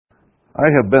I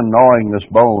have been gnawing this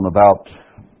bone about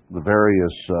the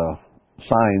various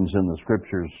signs in the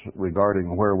Scriptures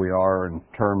regarding where we are in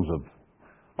terms of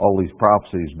all these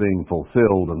prophecies being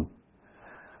fulfilled, and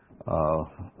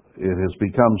it has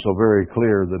become so very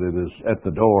clear that it is at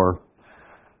the door.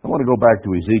 I want to go back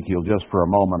to Ezekiel just for a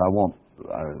moment.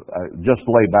 I just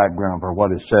lay background for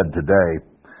what is said today.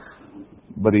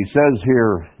 But he says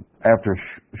here, after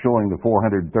showing the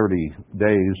 430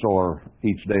 days, or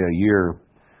each day a year,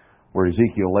 where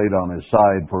Ezekiel laid on his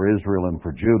side for Israel and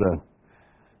for Judah.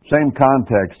 Same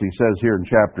context, he says here in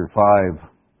chapter 5,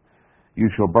 you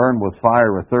shall burn with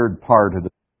fire a third part of the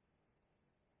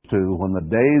two when the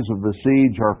days of the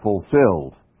siege are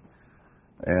fulfilled.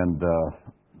 And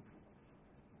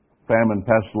famine,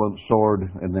 pestilence,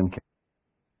 sword, and then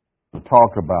to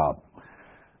talk about.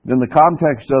 Then the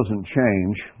context doesn't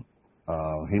change.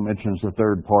 He mentions the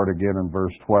third part again in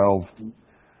verse 12.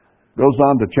 Goes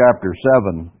on to chapter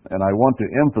 7, and I want to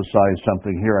emphasize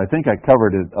something here. I think I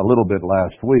covered it a little bit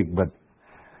last week, but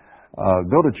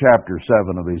go to chapter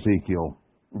 7 of Ezekiel,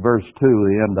 verse 2,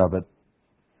 the end of it.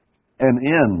 An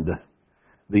end.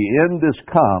 The end is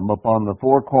come upon the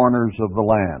four corners of the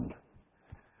land.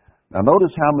 Now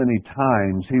notice how many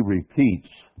times he repeats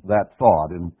that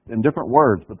thought in different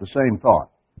words, but the same thought.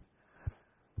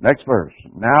 Next verse.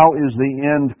 Now is the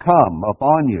end come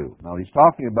upon you. Now he's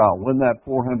talking about when that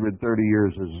 430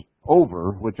 years is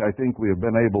over, which I think we have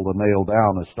been able to nail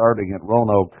down as starting at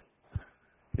Roanoke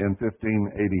in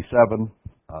 1587,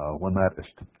 when that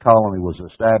colony was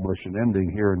established, and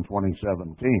ending here in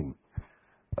 2017.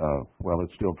 Well,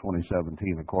 it's still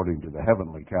 2017 according to the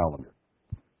heavenly calendar.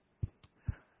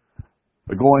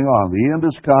 But going on, the end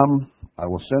has come. I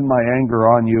will send my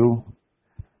anger on you.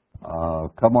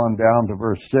 Come on down to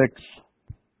verse 6.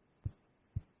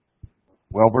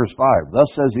 Well, verse 5. Thus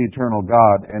says the eternal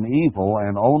God, an evil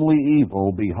and only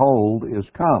evil, behold, is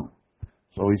come.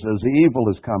 So he says the evil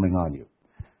is coming on you.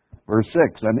 Verse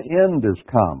 6. An end is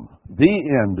come. The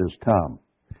end is come.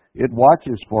 It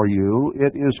watches for you.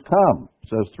 It is come. It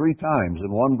says 3 times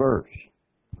in one verse.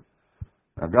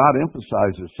 Now, God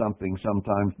emphasizes something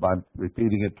sometimes by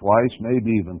repeating it twice,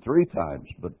 maybe even 3 times.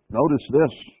 But notice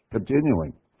this,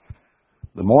 continuing.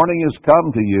 The morning is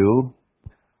come to you,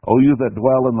 O you that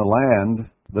dwell in the land,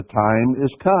 the time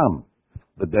is come.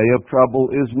 The day of trouble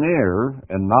is near,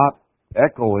 and not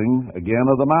echoing again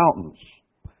of the mountains.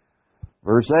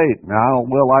 Verse 8, now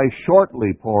will I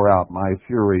shortly pour out my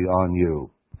fury on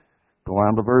you. Go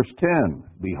on to verse 10.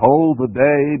 Behold the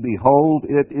day, behold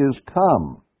it is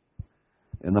come.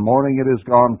 In the morning it is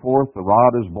gone forth, the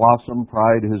rod is blossomed,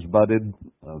 pride has budded.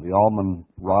 The almond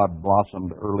rod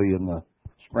blossomed early in the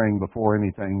spring before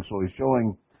anything, so he's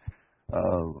showing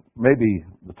maybe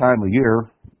the time of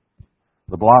year,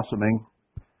 the blossoming.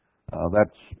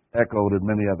 That's echoed in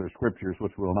many other scriptures,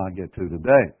 which we'll not get to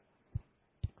today.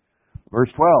 Verse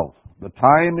 12, the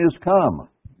time is come,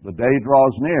 the day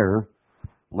draws near,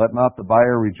 let not the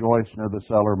buyer rejoice, nor the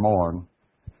seller mourn.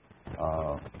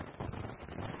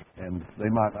 And they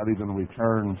might not even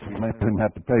return, so you may even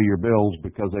have to pay your bills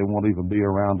because they won't even be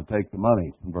around to take the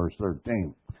money, in verse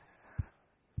 13.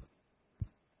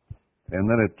 And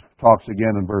then it talks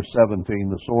again in verse 17,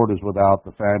 the sword is without,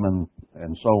 the famine,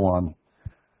 and so on.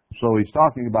 So he's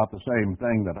talking about the same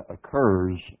thing that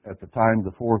occurs at the time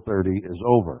the 430 is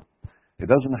over. It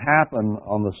doesn't happen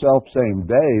on the self-same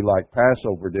day like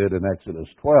Passover did in Exodus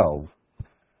 12,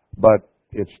 but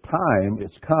it's time,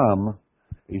 it's come,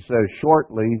 he says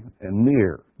shortly and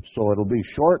near. So it'll be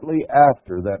shortly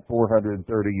after that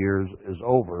 430 years is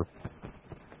over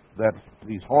that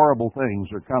these horrible things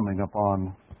are coming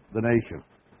upon the nation.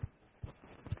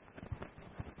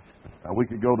 Now, we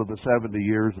could go to the 70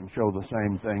 years and show the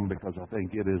same thing because I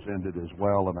think it is ended as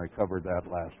well, and I covered that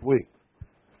last week.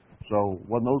 So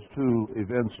when those two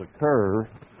events occur,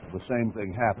 the same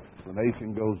thing happens. The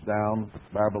nation goes down,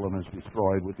 Babylon is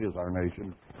destroyed, which is our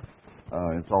nation.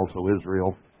 It's also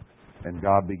Israel, and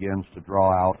God begins to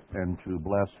draw out and to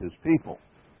bless His people.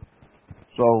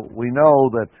 So we know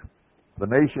that the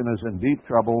nation is in deep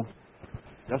trouble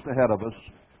just ahead of us.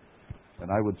 And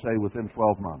I would say within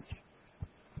 12 months,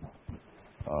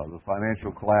 the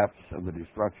financial collapse and the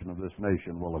destruction of this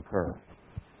nation will occur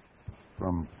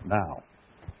from now.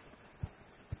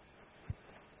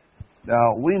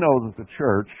 Now, we know that the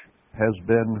church has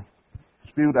been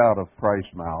spewed out of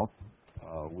Christ's mouth.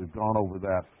 We've gone over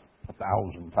that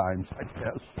 1,000 times, I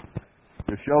guess,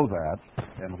 to show that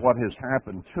and what has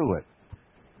happened to it.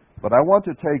 But I want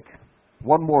to take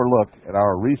one more look at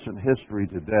our recent history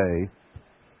today,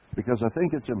 because I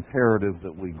think it's imperative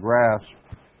that we grasp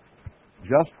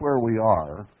just where we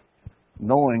are,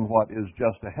 knowing what is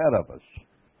just ahead of us.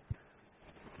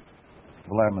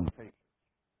 the Lamentations.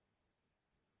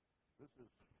 This is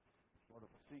sort of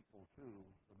a sequel to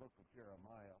the book of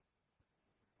Jeremiah,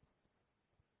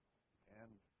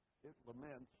 and it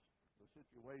laments the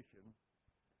situation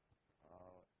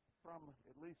from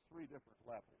at least three different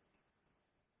levels.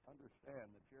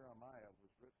 Understand that Jeremiah was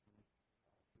written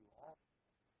to all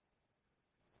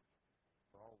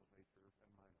the major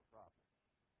and minor prophets.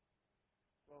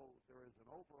 So there is an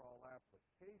overall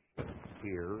application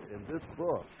here in this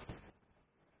book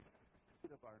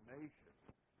of our nation,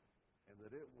 and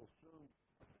that it will soon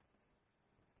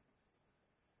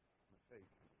take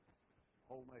the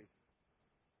whole nation,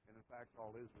 and in fact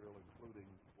all Israel, including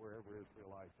wherever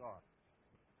Israelites are.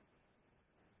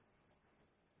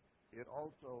 It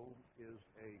also is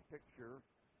a picture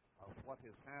of what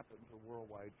has happened to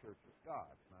Worldwide Church of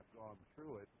God, and I've gone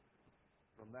through it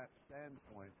from that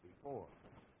standpoint before.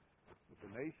 But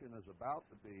the nation is about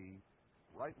to be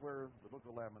right where the book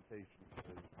of Lamentations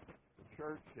is. The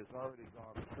church has already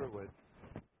gone through it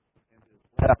and is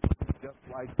left just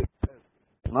like it says.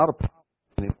 It's not a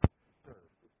prophecy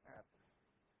it's happened.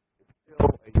 It's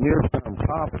still a near-term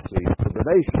prophecy for the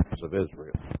nations of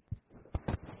Israel.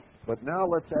 But now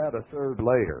let's add a third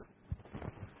layer,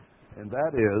 and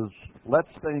that is,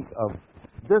 let's think of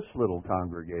this little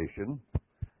congregation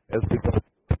as we go.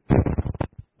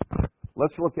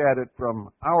 Let's look at it from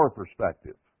our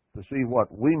perspective to see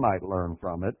what we might learn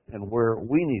from it and where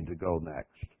we need to go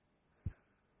next.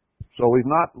 So we've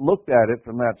not looked at it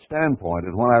from that standpoint,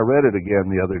 and when I read it again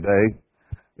the other day,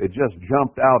 it just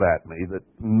jumped out at me that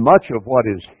much of what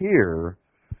is here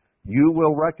you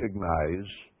will recognize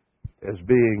as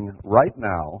being right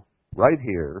now, right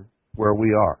here, where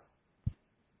we are.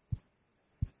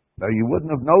 Now, you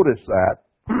wouldn't have noticed that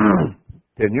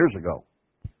 10 years ago,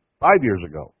 5 years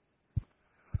ago.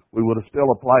 We would have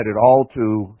still applied it all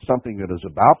to something that is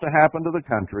about to happen to the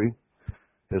country,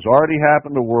 has already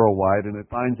happened to Worldwide, and it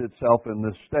finds itself in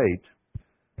this state.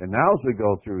 And now as we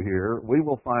go through here, we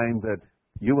will find that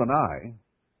you and I,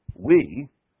 we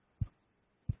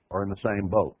are in the same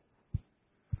boat.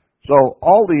 So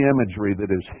all the imagery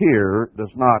that is here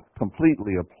does not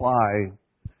completely apply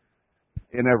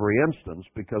in every instance,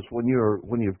 because when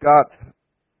you've got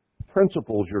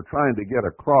principles you're trying to get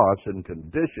across in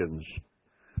conditions,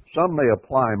 some may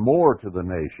apply more to the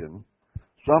nation,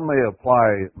 some may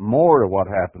apply more to what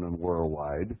happened in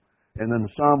Worldwide, and then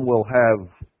some will have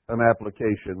an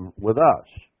application with us.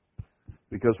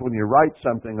 Because when you write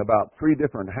something about three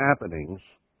different happenings,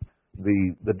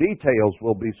 the details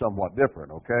will be somewhat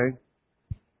different, okay?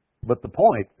 But the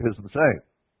point is the same.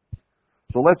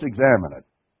 So let's examine it.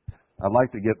 I'd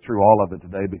like to get through all of it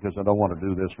today because I don't want to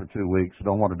do this for 2 weeks. I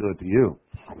don't want to do it to you.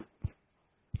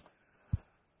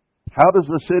 How does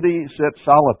the city sit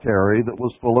solitary that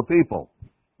was full of people?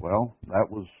 Well,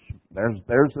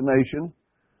 there's the nation,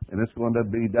 and it's going to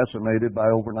be decimated by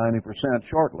over 90%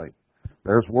 shortly.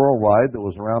 There's Worldwide that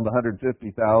was around 150,000,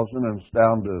 and it's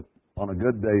down to, on a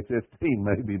good day, 15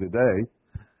 maybe today.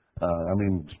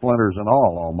 Splinters and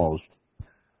all almost.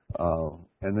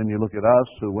 And then you look at us,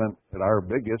 who went at our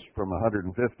biggest from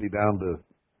 150 down to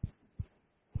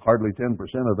hardly 10%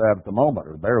 of that at the moment,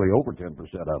 or barely over 10%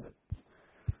 of it.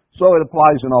 So it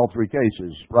applies in all three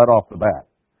cases right off the bat.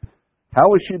 How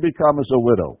is she become as a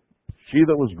widow? She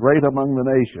that was great among the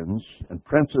nations and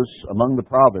princess among the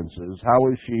provinces,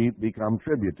 how is she become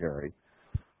tributary?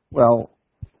 Well,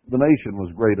 the nation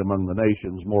was great among the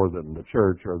nations more than the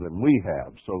church or than we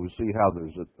have. So we see how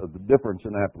there's a difference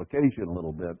in application a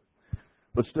little bit.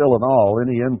 But still in all,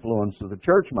 any influence that the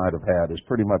church might have had is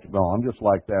pretty much gone, just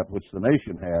like that which the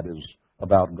nation had is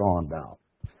about gone now.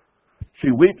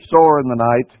 She weeps sore in the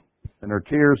night, and her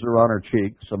tears are on her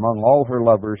cheeks. Among all her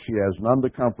lovers she has none to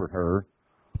comfort her.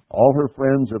 All her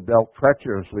friends have dealt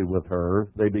treacherously with her.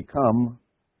 They become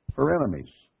her enemies.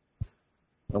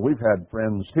 Now, we've had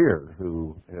friends here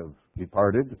who have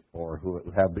departed or who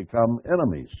have become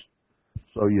enemies.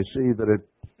 So you see that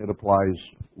it applies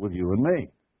with you and me.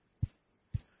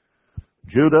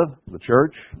 Judah, the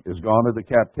church, is gone into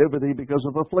captivity because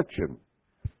of affliction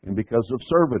and because of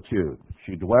servitude.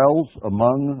 She dwells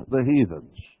among the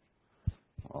heathens.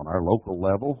 On our local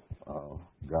level,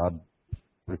 God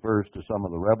refers to some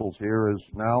of the rebels here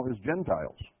as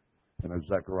Gentiles, and as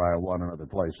Zechariah 1 and other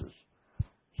places.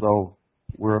 So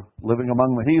we're living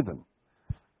among the heathen.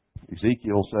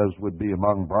 Ezekiel says would be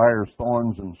among briars,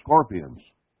 thorns, and scorpions.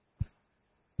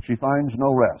 She finds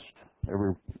no rest.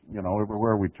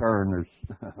 Everywhere we turn,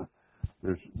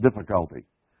 there's difficulty.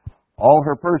 All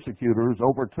her persecutors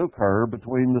overtook her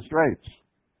between the straits.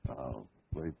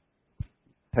 They've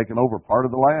taken over part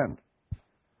of the land.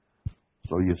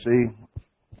 So you see,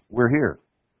 we're here.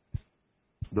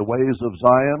 the ways of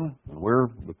Zion, and we're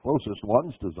the closest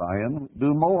ones to Zion,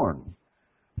 do mourn,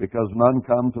 because none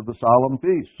come to the solemn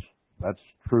feast. That's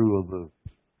true of the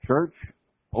church.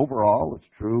 Overall, it's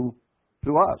true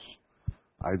to us.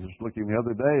 I was just looking the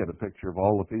other day at a picture of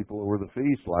all the people who were the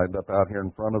feast lined up out here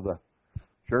in front of the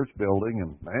church building,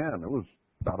 and man, there was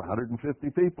about 150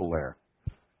 people there.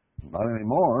 Not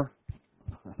anymore.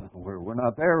 We're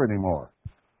not there anymore.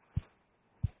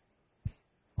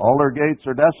 All her gates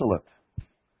are desolate.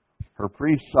 Her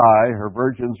priests sigh, her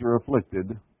virgins are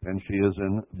afflicted, and she is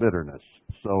in bitterness.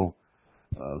 So,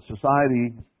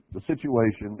 society, the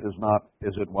situation is not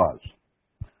as it was.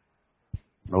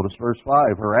 Notice verse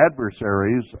 5, her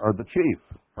adversaries are the chief.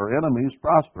 Her enemies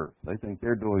prosper. They think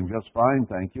they're doing just fine,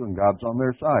 thank you, and God's on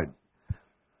their side.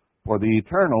 For the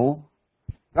eternal,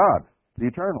 God, the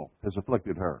eternal, has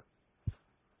afflicted her.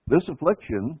 This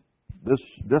affliction, this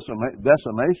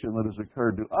decimation that has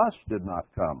occurred to us did not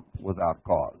come without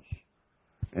cause.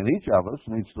 And each of us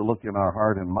needs to look in our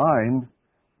heart and mind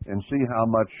and see how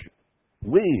much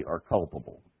we are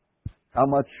culpable. How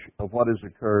much of what has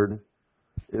occurred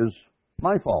is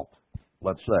my fault,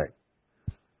 let's say.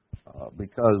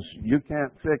 Because you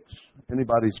can't fix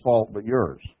anybody's fault but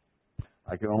yours.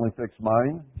 I can only fix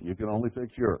mine, you can only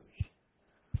fix yours.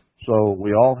 So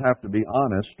we all have to be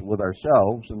honest with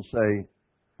ourselves and say,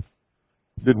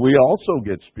 did we also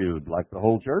get spewed like the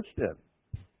whole church did?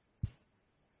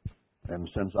 And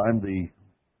since I'm the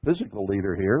physical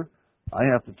leader here, I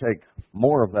have to take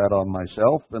more of that on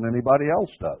myself than anybody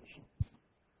else does.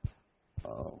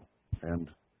 And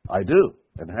I do,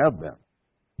 and have been,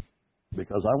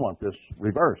 because I want this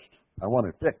reversed. I want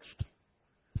it fixed.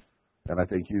 And I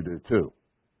think you do too.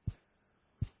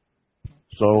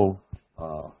 So,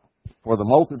 for the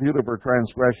multitude of her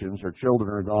transgressions, her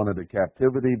children are gone into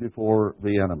captivity before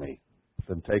the enemy,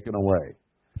 been taken away.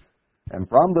 And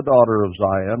from the daughter of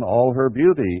Zion, all her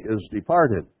beauty is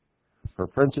departed. Her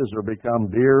princes are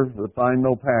become deer that find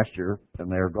no pasture,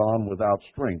 and they are gone without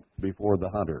strength before the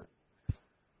hunter.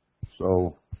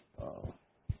 So,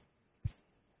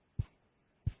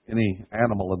 any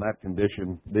animal in that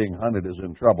condition being hunted is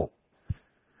in trouble.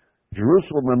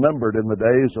 Jerusalem remembered in the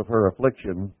days of her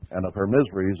affliction and of her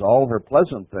miseries all her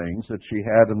pleasant things that she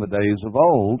had in the days of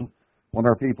old, when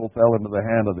her people fell into the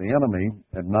hand of the enemy,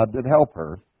 and none did help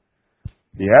her.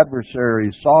 The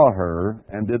adversaries saw her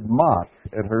and did mock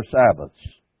at her Sabbaths.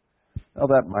 Now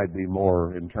that might be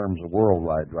more in terms of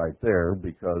worldwide right there,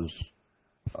 because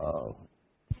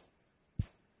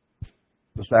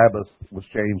the Sabbath was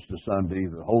changed to Sunday,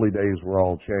 the holy days were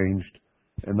all changed,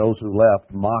 and those who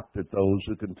left mocked at those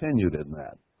who continued in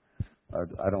that.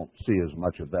 I don't see as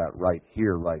much of that right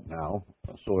here, right now,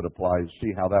 so it applies,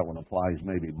 see how that one applies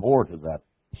maybe more to that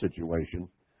situation.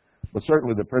 But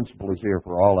certainly the principle is here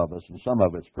for all of us, and some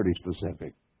of it's pretty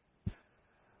specific.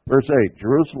 Verse 8,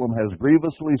 Jerusalem has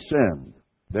grievously sinned,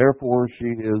 therefore she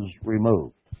is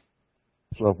removed.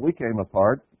 So if we came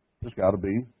apart, there's got to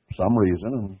be some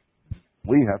reason, and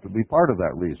we have to be part of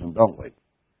that reason, don't we?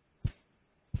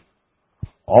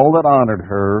 All that honored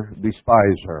her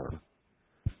despise her,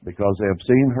 because they have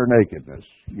seen her nakedness.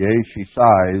 Yea, she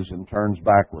sighs and turns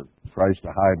backward, tries to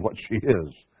hide what she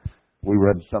is. We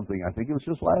read something, I think it was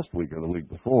just last week or the week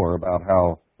before, about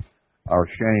how our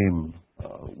shame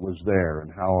was there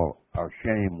and how our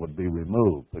shame would be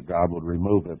removed, that God would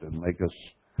remove it and make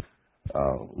us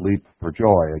leap for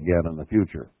joy again in the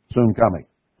future, soon coming.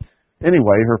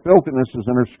 Anyway, her filthiness is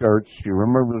in her skirts. She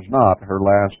remembers not her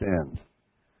last end.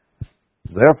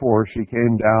 Therefore she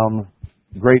came down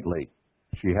greatly.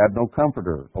 She had no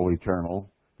comforter, O Eternal.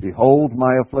 Behold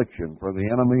my affliction, for the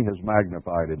enemy has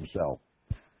magnified himself.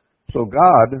 So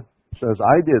God says,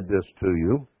 I did this to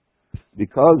you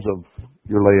because of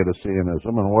your Laodiceanism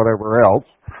and whatever else,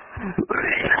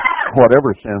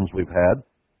 whatever sins we've had.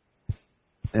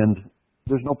 And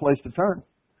there's no place to turn.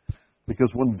 Because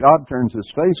when God turns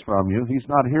His face from you, He's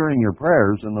not hearing your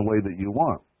prayers in the way that you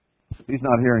want. He's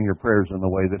not hearing your prayers in the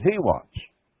way that He wants.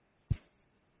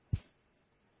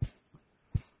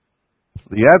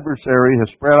 The adversary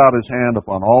has spread out his hand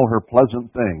upon all her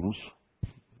pleasant things,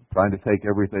 trying to take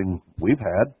everything we've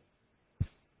had.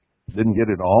 Didn't get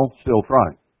it all, still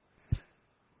trying.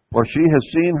 For she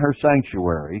has seen her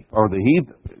sanctuary, or the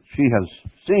heathen, she has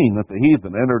seen that the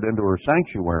heathen entered into her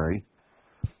sanctuary,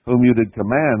 whom you did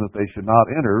command that they should not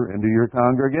enter into your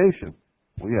congregation.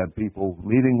 We had people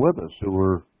meeting with us who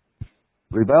were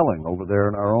rebelling over there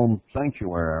in our own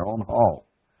sanctuary, our own hall,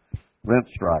 rent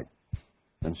strike,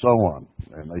 and so on.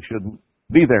 And they shouldn't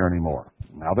be there anymore.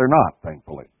 Now they're not,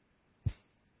 thankfully.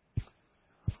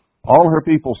 All her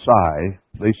people sigh,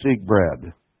 they seek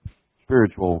bread,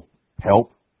 spiritual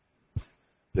help.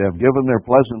 They have given their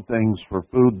pleasant things for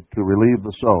food to relieve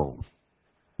the soul.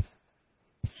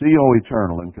 See, O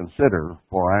Eternal, and consider,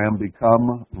 for I am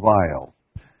become vile.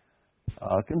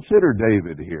 Consider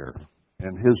David here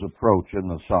and his approach in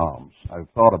the Psalms. I've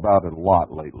thought about it a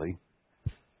lot lately.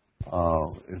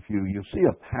 If you see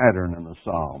a pattern in the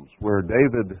Psalms where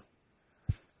David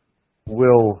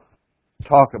will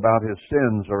talk about his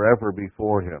sins are ever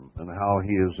before him and how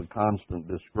he is a constant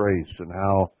disgrace and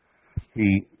how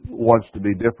he wants to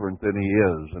be different than he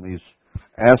is, and he's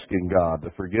asking God to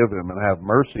forgive him and have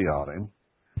mercy on him.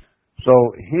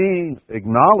 So he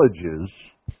acknowledges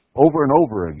over and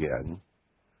over again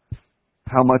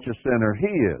how much a sinner he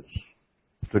is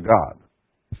to God.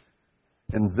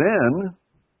 And then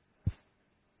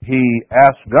he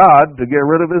asks God to get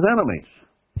rid of his enemies.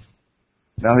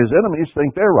 Now his enemies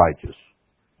think they're righteous,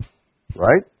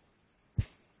 right?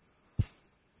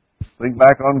 Think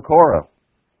back on Korah.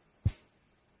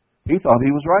 He thought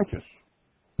he was righteous.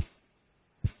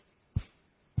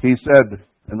 He said,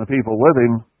 and the people with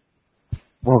him,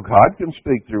 well, God can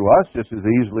speak through us just as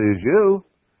easily as you.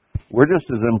 We're just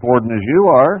as important as you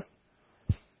are.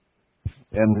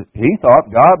 And he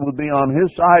thought God would be on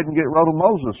his side and get rid of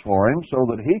Moses for him so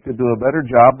that he could do a better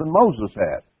job than Moses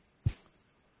had.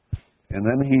 And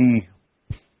then he,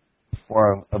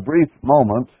 for a brief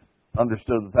moment,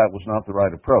 understood that that was not the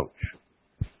right approach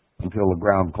until the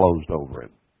ground closed over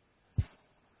him.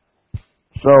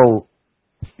 So,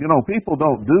 people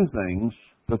don't do things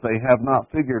that they have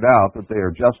not figured out that they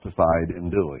are justified in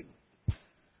doing.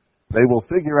 They will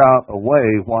figure out a way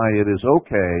why it is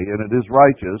okay and it is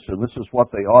righteous and this is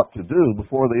what they ought to do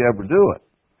before they ever do it.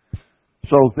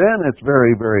 So then it's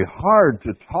very, very hard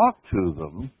to talk to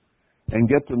them and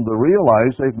get them to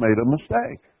realize they've made a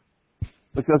mistake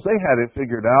because they had it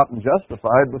figured out and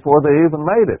justified before they even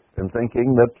made it and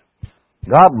thinking that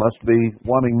God must be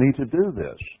wanting me to do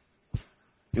this.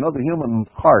 The human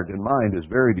heart and mind is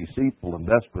very deceitful and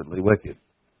desperately wicked.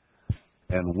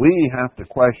 And we have to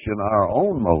question our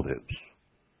own motives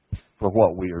for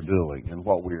what we are doing and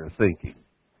what we are thinking.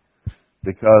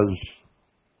 Because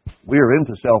we are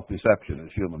into self-deception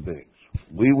as human beings.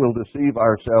 We will deceive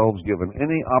ourselves given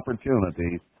any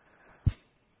opportunity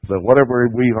that whatever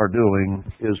we are doing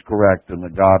is correct and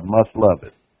that God must love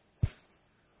it.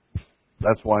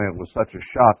 That's why it was such a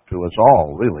shock to us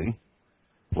all, really.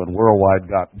 When Worldwide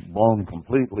got blown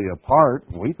completely apart,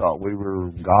 we thought we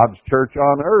were God's church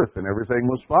on earth and everything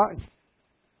was fine.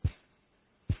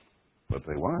 But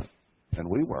they weren't, and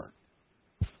we weren't.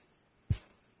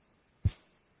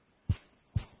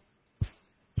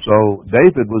 So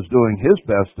David was doing his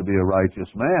best to be a righteous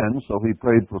man, so he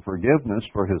prayed for forgiveness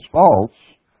for his faults.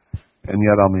 And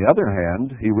yet, on the other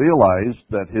hand, he realized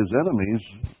that his enemies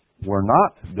were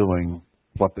not doing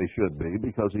what they should be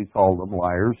because he called them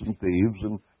liars and thieves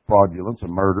and fraudulents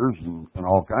and murderers and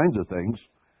all kinds of things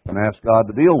and asked God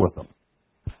to deal with them.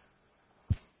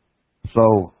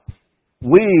 So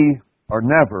we are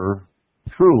never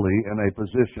truly in a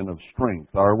position of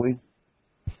strength, are we?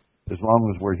 As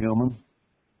long as we're human.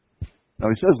 Now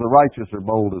he says the righteous are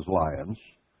bold as lions,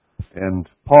 and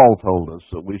Paul told us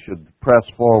that we should press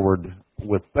forward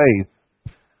with faith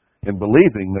in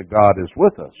believing that God is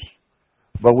with us.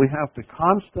 But we have to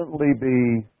constantly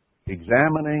be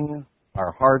examining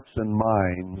our hearts and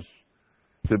minds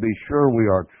to be sure we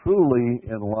are truly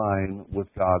in line with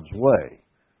God's way.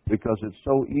 Because it's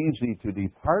so easy to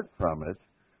depart from it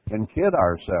and kid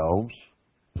ourselves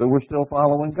that we're still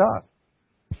following God.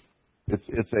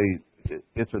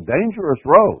 It's a dangerous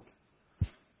road.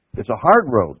 It's a hard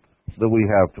road that we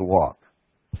have to walk.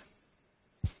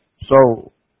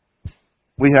 So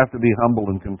we have to be humble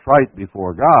and contrite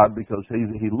before God because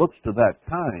He looks to that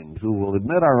kind who will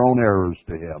admit our own errors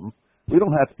to Him. We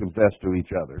don't have to confess to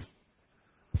each other.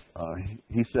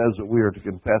 He says that we are to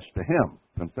confess to Him,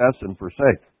 confess and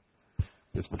forsake.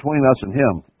 It's between us and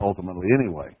Him, ultimately,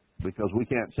 anyway, because we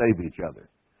can't save each other.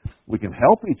 We can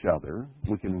help each other,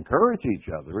 we can encourage each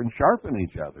other and sharpen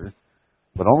each other,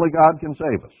 but only God can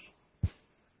save us.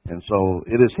 And so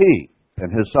it is He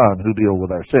and His Son who deal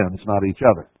with our sins, not each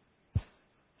other.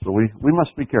 So we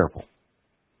must be careful.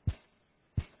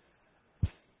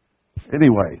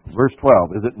 Anyway, verse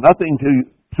 12, is it nothing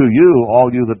to you, all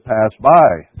you that pass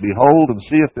by? Behold, and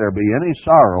see if there be any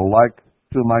sorrow like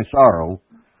to my sorrow,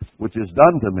 which is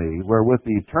done to me, wherewith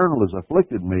the Eternal has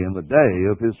afflicted me in the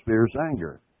day of His fierce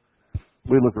anger.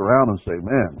 We look around and say,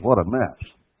 man, what a mess.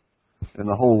 And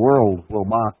the whole world will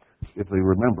mock, if they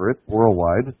remember it,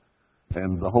 worldwide,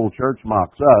 and the whole church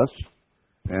mocks us,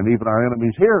 and even our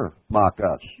enemies here mock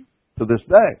us to this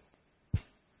day.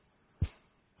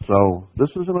 So this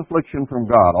is an affliction from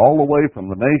God, all the way from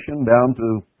the nation down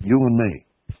to you and me.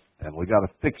 And we got to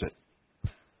fix it.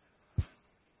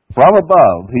 From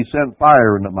above, he sent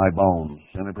fire into my bones,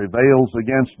 and it prevails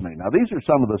against me. Now, these are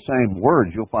some of the same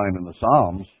words you'll find in the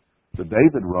Psalms that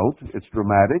David wrote. It's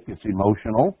dramatic. It's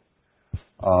emotional.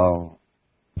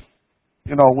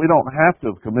 We don't have to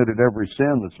have committed every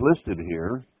sin that's listed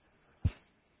here,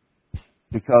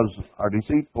 because our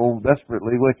deceitful,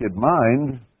 desperately wicked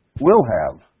mind will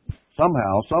have,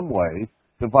 somehow, some way,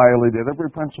 have violated every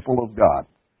principle of God.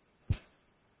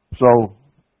 So,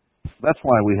 that's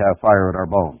why we have fire in our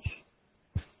bones.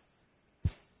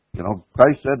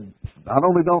 Christ said, not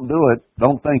only don't do it,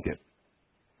 don't think it.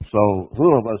 So,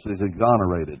 who of us is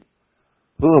exonerated?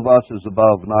 Who of us is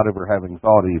above not ever having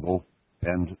thought evil,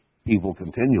 and evil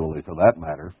continually for that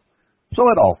matter? So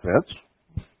it all fits.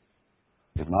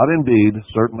 If not in deed,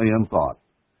 certainly in thought.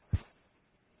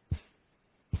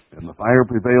 And the fire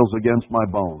prevails against my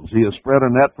bones. He has spread a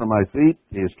net for my feet.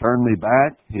 He has turned me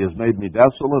back. He has made me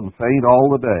desolate and faint all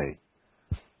the day.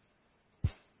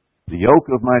 The yoke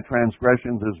of my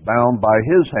transgressions is bound by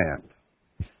his hand.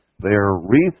 They are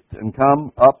wreathed and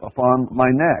come up upon my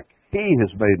neck. He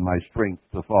has made my strength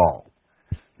to fall.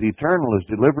 The Eternal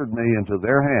has delivered me into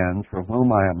their hands, from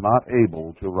whom I am not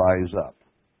able to rise up.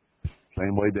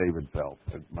 Same way David felt.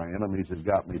 My enemies have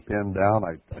got me pinned down.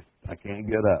 I can't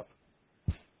get up.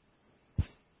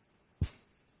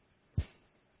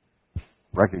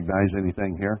 Recognize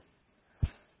anything here?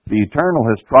 The Eternal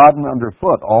has trodden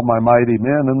underfoot all my mighty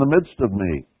men in the midst of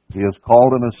me. He has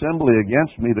called an assembly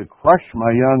against me to crush my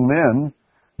young men.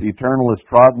 The Eternal has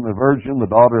trodden the virgin, the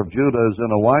daughter of Judah is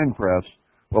in a winepress.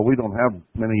 Well, we don't have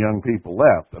many young people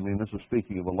left. This is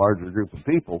speaking of a larger group of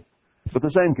people. But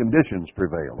the same conditions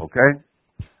prevail, okay?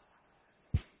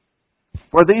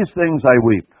 For these things I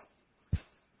weep.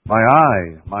 My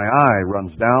eye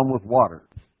runs down with water.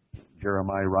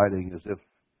 Jeremiah writing as if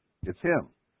it's him.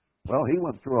 Well, he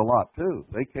went through a lot too.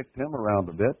 They kicked him around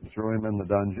a bit and threw him in the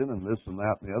dungeon and this and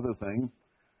that and the other thing,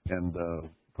 and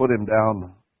put him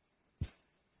down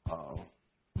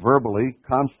verbally,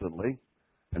 constantly,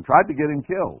 and tried to get him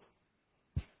killed.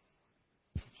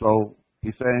 So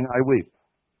he's saying, I weep,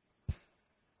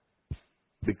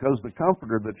 because the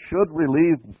Comforter that should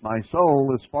relieve my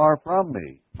soul is far from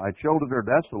me. My children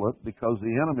are desolate because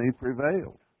the enemy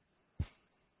prevailed.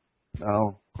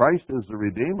 Now, Christ is the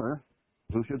Redeemer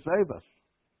who should save us.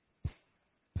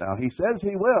 Now, he says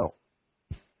he will.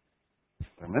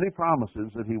 There are many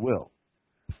promises that he will.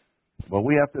 But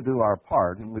we have to do our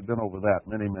part, and we've been over that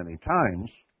many, many times.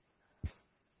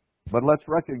 But let's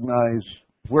recognize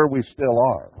where we still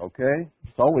are, okay?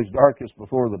 It's always darkest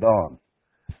before the dawn.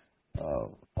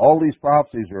 All these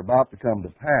prophecies are about to come to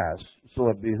pass, so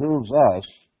it behooves us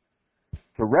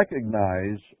to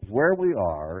recognize where we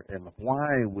are and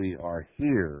why we are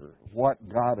here, what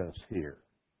got us here.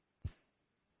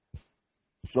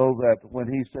 So that when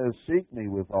he says, seek me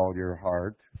with all your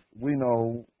heart, we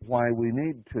know why we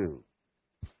need to.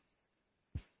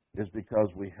 It's because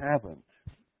we haven't,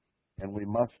 and we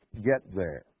must get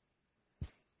there.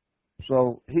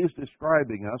 So he's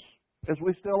describing us as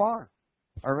we still are.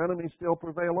 Our enemies still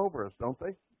prevail over us, don't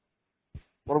they?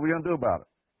 What are we going to do about it?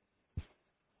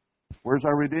 Where's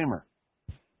our Redeemer?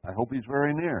 I hope he's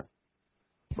very near.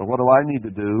 But what do I need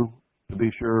to do to be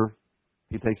sure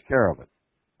he takes care of it?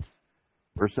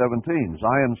 Verse 17,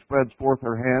 Zion spreads forth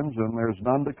her hands, and there's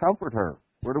none to comfort her.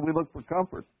 Where do we look for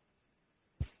comfort?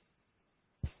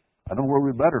 I know where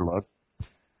we better look.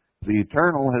 The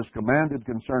Eternal has commanded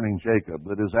concerning Jacob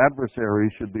that his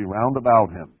adversaries should be round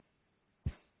about him.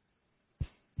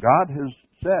 God has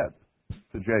said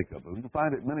to Jacob, and we can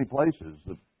find it in many places,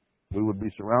 that we would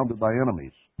be surrounded by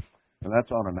enemies. And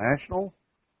that's on a national,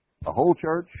 a whole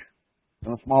church,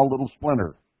 and a small little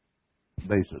splinter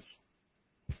basis.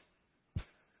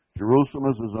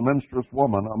 Jerusalem is a minstrous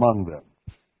woman among them.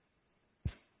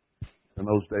 In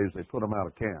those days, they put them out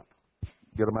of camp,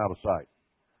 get them out of sight.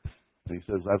 And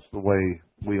he says that's the way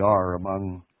we are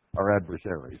among our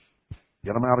adversaries.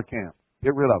 Get them out of camp.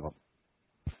 Get rid of them.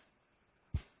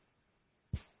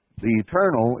 The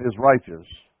Eternal is righteous,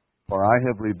 for I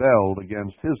have rebelled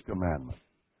against his commandment.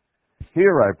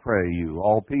 Hear, I pray you,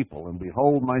 all people, and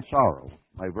behold my sorrow.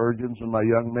 My virgins and my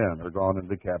young men are gone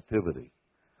into captivity.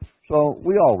 So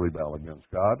we all rebel against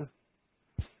God.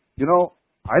 You know,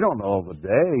 I don't know of a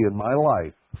day in my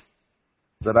life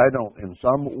that I don't, in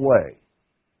some way,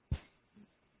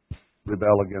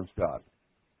 rebel against God.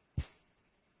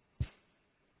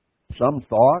 Some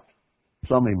thought,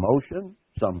 some emotion,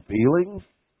 some feeling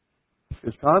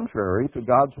is contrary to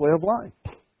God's way of life.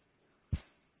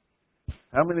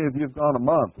 How many of you have gone a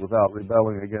month without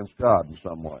rebelling against God in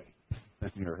some way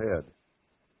in your head?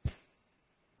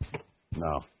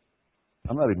 No.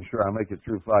 I'm not even sure I make it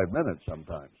through 5 minutes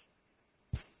sometimes.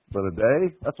 But a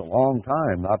day, that's a long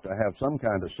time not to have some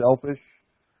kind of selfish,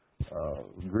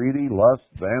 greedy, lust,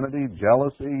 vanity,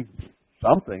 jealousy,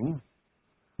 something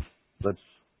that's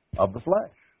of the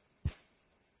flesh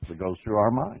that goes through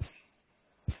our minds.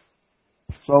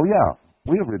 So yeah,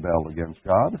 we have rebelled against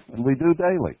God, and we do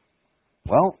daily.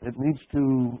 Well, it needs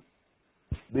to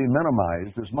be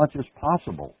minimized as much as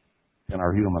possible in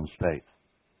our human state.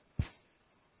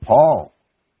 Paul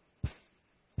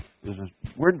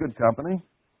we're in good company.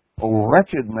 O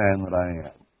wretched man that I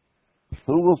am,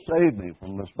 who will save me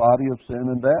from this body of sin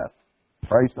and death?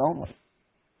 Christ only.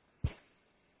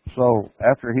 So,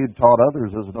 after he'd taught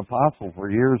others as an apostle for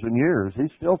years and years, he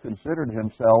still considered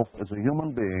himself as a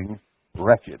human being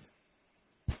wretched.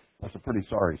 That's a pretty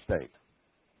sorry state.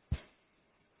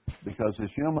 Because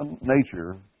his human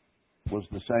nature was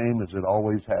the same as it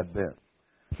always had been.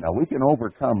 Now, we can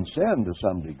overcome sin to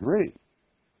some degree,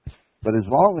 but as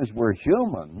long as we're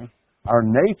human, our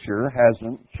nature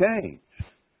hasn't changed.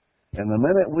 And the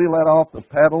minute we let off the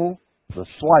pedal the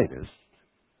slightest,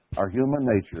 our human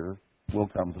nature will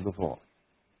come to the fore.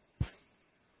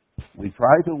 We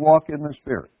try to walk in the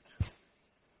Spirit,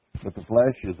 but the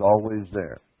flesh is always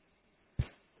there.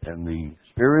 And the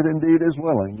Spirit indeed is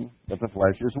willing, but the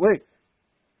flesh is weak.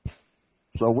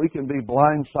 So we can be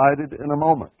blindsided in a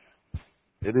moment.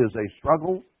 It is a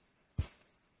struggle,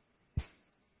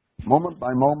 moment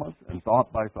by moment and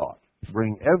thought by thought.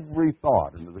 Bring every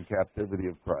thought into the captivity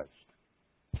of Christ.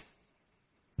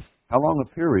 How long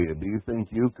a period do you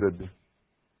think you could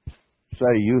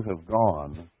say you have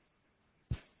gone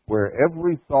where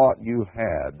every thought you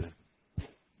had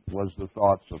was the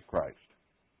thoughts of Christ?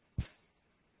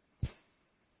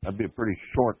 That'd be a pretty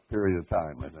short period of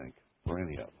time, I think, for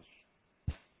any of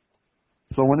us.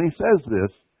 So when he says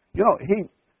this, he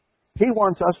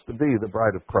wants us to be the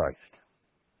bride of Christ.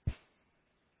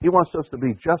 He wants us to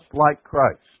be just like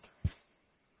Christ.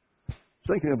 I was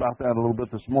thinking about that a little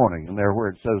bit this morning, and there where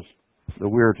it says that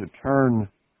we're to turn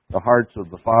the hearts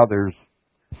of the fathers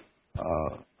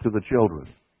to the children.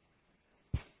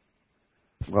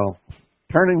 Well,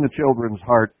 turning the children's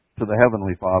heart to the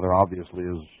Heavenly Father obviously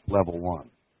is level one.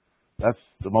 That's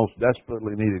the most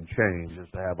desperately needed change, is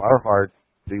to have our heart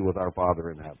be with our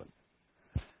Father in heaven.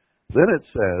 Then it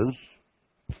says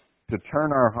to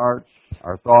turn our hearts,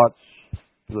 our thoughts,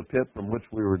 to the pit from which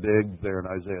we were digged there in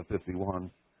Isaiah 51,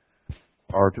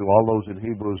 or to all those in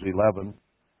Hebrews 11,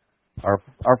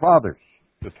 our fathers,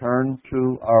 to turn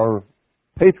to our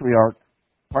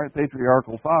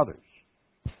patriarchal fathers.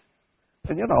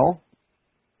 And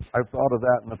I've thought of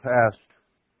that in the past.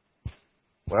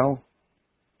 Well,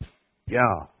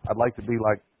 yeah, I'd like to be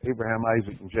like Abraham,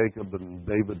 Isaac, and Jacob, and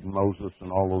David, and Moses,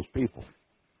 and all those people.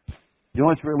 You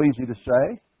know, it's real easy to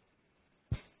say.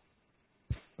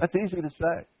 That's easy to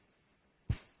say.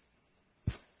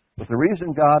 But the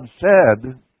reason God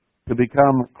said to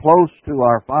become close to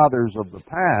our fathers of the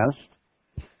past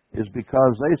is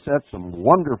because they set some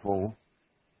wonderful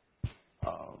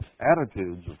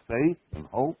attitudes of faith and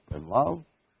hope and love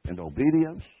and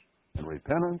obedience and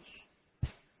repentance.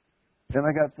 And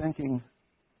I got thinking,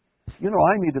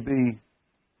 I need to be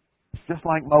just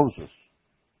like Moses.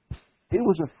 He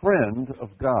was a friend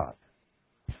of God.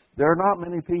 There are not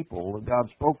many people that God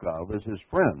spoke of as his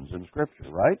friends in Scripture,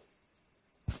 right?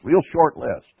 Real short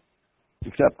list.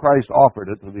 Except Christ offered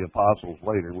it to the apostles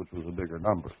later, which was a bigger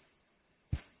number.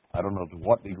 I don't know to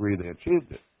what degree they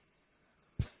achieved it.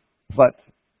 But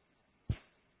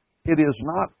it is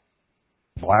not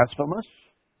blasphemous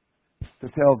to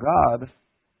tell God,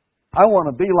 I want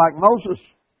to be like Moses.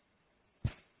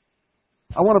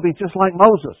 I want to be just like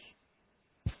Moses.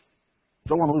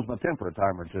 Don't want to lose my temper a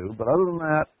time or two, but other than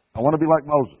that, I want to be like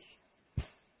Moses.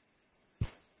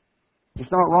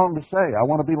 It's not wrong to say, I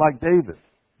want to be like David.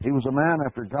 He was a man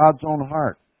after God's own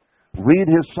heart. Read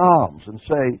his Psalms and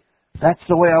say, that's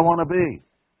the way I want to be.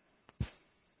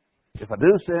 If I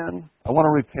do sin, I want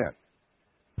to repent.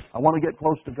 I want to get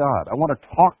close to God. I want to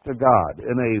talk to God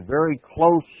in a very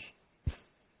close,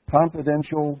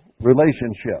 confidential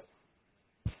relationship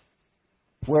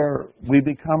where we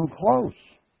become close.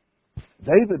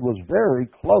 David was very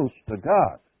close to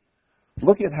God.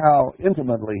 Look at how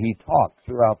intimately he talked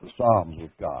throughout the Psalms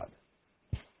with God.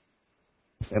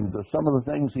 And some of the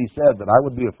things he said that I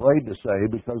would be afraid to say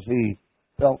because he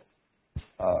felt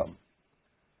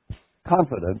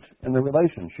confident in the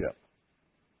relationship.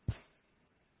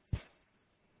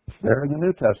 There in the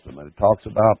New Testament, it talks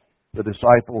about the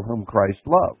disciple whom Christ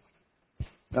loved.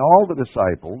 Now, all the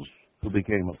disciples who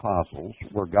became apostles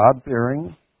were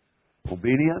God-fearing,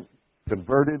 obedient,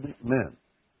 converted men.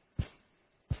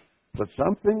 But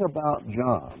something about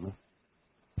John,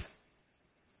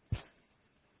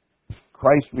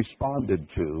 Christ responded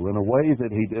to in a way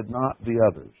that he did not the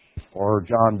others, or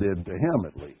John did to him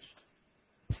at least,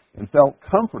 and felt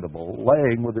comfortable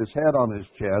laying with his head on his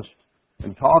chest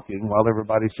and talking while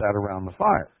everybody sat around the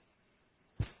fire.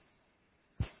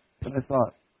 And I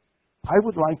thought, I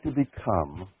would like to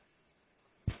become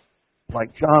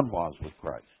like John was with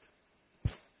Christ.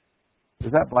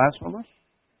 Is that blasphemous?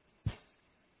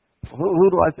 Who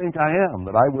do I think I am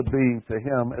that I would be to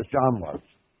him as John was?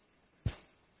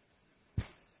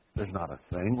 There's not a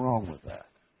thing wrong with that.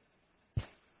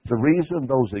 The reason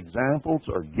those examples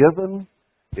are given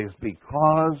is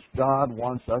because God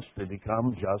wants us to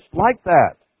become just like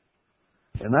that.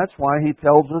 And that's why he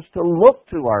tells us to look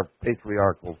to our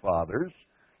patriarchal fathers,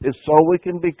 is so we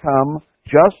can become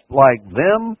just like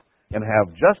them and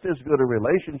have just as good a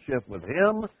relationship with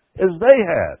him as they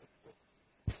had.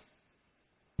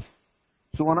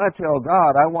 So when I tell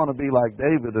God I want to be like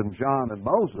David and John and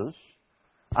Moses,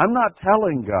 I'm not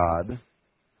telling God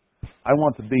I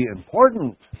want to be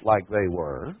important like they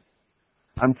were.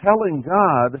 I'm telling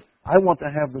God I want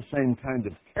to have the same kind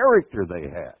of character they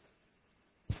had.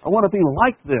 I want to be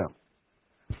like them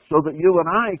so that you and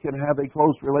I can have a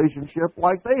close relationship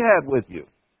like they had with you.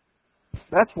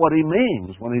 That's what he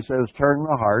means when he says turn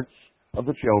the hearts of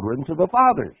the children to the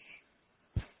fathers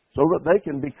so that they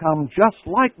can become just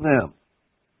like them.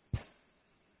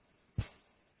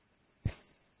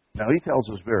 Now he tells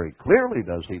us very clearly,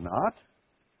 does he not,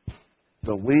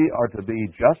 that we are to be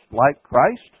just like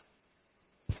Christ?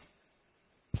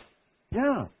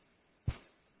 Yeah.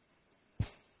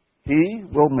 He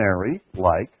will marry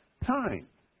like kind.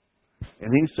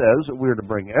 And he says that we're to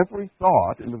bring every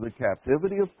thought into the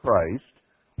captivity of Christ,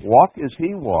 walk as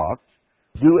he walked,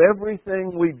 do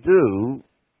everything we do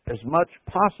as much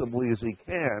possibly as he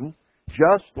can,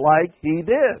 just like he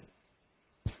did.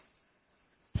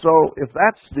 So if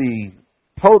that's the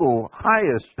total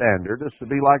highest standard, is to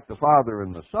be like the Father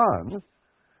and the Son,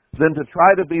 then to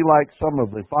try to be like some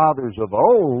of the fathers of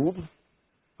old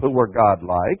who were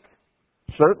God-like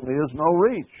certainly is no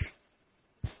reach.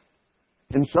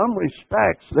 In some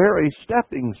respects, they're a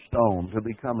stepping stone to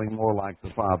becoming more like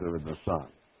the Father and the Son,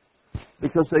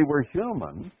 because they were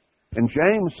human. And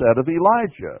James said of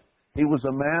Elijah, he was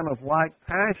a man of like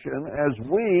passion as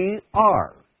we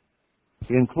are.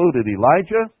 He included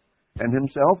Elijah and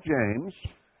himself, James,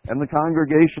 and the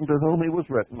congregation to whom he was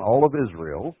written, all of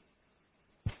Israel.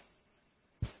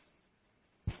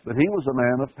 But he was a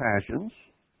man of passions,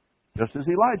 just as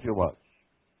Elijah was.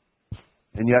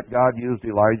 And yet God used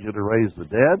Elijah to raise the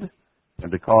dead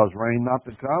and to cause rain not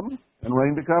to come and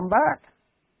rain to come back.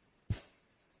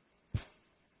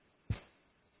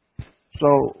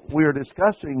 So we are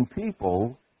discussing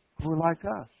people who are like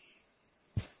us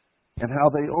and how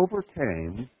they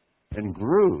overcame and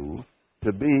grew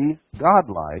to be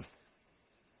godlike.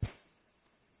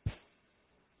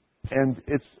 And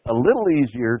it's a little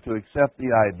easier to accept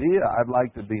the idea I'd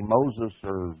like to be Moses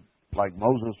or like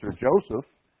Moses or Joseph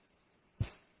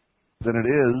than it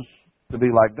is to be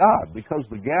like God, because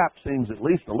the gap seems at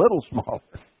least a little smaller.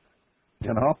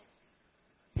 You know?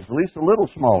 It's at least a little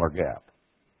smaller gap.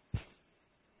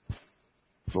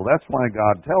 So that's why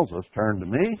God tells us, turn to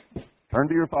me, turn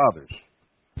to your fathers.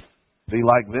 Be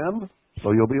like them,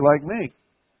 so you'll be like me.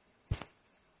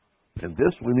 And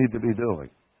this we need to be doing.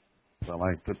 So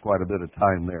I took quite a bit of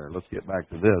time there. Let's get back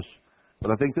to this.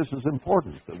 But I think this is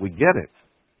important, that we get it.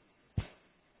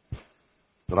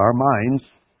 That our minds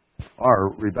are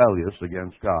rebellious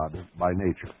against God by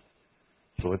nature.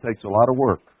 So it takes a lot of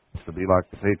work to be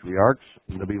like the patriarchs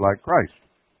and to be like Christ.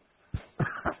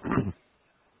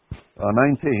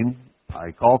 19,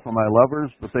 I called for my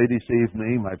lovers, but they deceived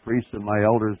me. My priests and my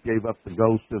elders gave up the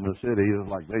ghost in the city. It was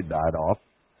like they died off.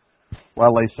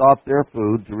 While they sought their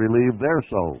food to relieve their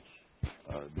souls.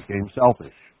 Became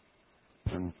selfish.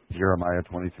 And Jeremiah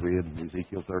 23 and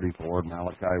Ezekiel 34 and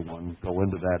Malachi 1 go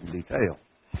into that in detail.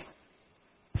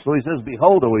 So he says,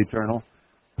 behold, O Eternal,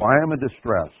 for I am in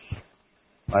distress.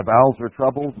 My bowels are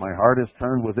troubled, my heart is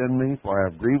turned within me, for I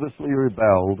have grievously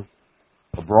rebelled.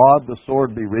 Abroad the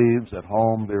sword bereaves, at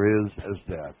home there is as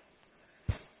death.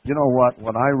 You know what?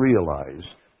 When I realized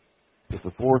that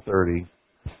the 430,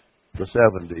 the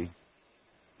 70,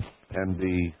 and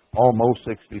the almost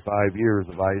 65 years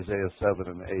of Isaiah 7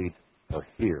 and 8 are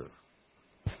here,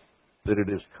 that it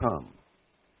is come,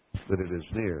 that it is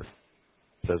near.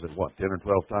 It says it, 10 or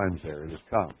 12 times there, it has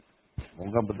come.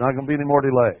 There's not going to be any more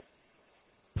delay.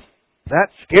 That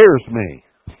scares me.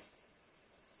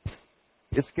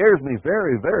 It scares me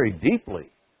very, very deeply.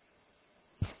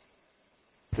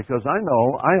 Because I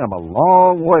know I am a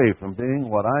long way from being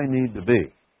what I need to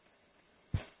be.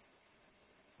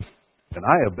 And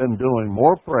I have been doing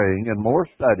more praying and more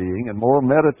studying and more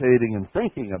meditating and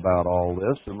thinking about all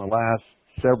this in the last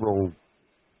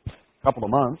couple of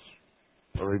months,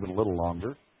 or even a little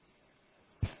longer,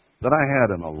 than I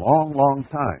had in a long, long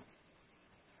time.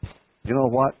 You know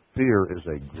what? Fear is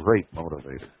a great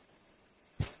motivator.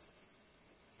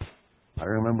 I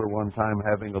remember one time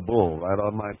having a bull right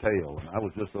on my tail, and I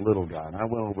was just a little guy, and I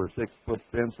went over a 6-foot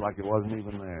fence like it wasn't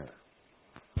even there.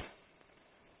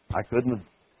 I couldn't have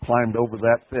climbed over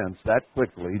that fence that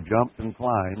quickly, jumped and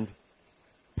climbed,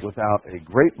 without a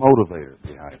great motivator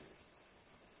behind it.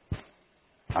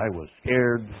 I was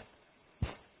scared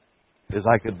as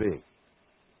I could be.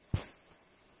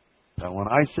 Now, when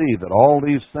I see that all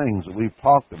these things that we've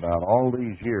talked about all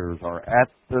these years are at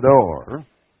the door,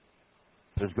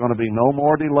 there's going to be no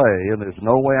more delay, and there's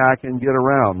no way I can get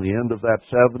around the end of that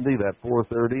 70, that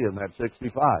 430, and that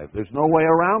 65. There's no way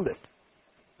around it.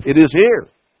 It is here.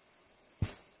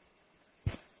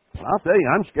 And I'll tell you,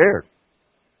 I'm scared.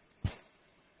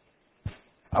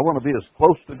 I want to be as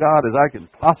close to God as I can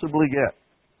possibly get.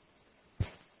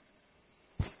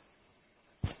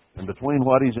 And between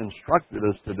what He's instructed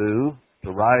us to do,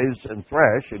 to rise and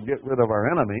thresh and get rid of our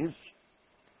enemies,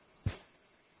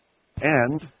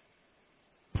 and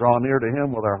draw near to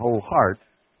Him with our whole heart,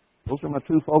 those are my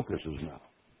two focuses now.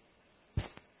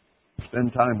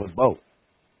 Spend time with both.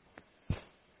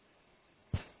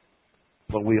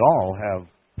 But we all have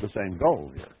the same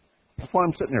goal here. That's why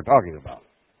I'm sitting here talking about it.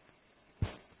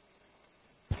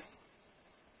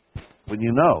 When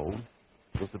you know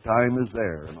that the time is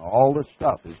there and all this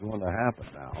stuff is going to happen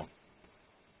now,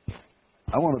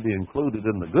 I want to be included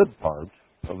in the good part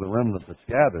of the remnant that's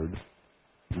gathered,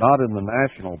 not in the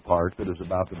national part that is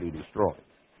about to be destroyed.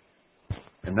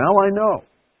 And now I know,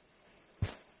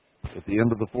 at the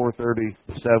end of the 430,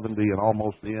 the 70, and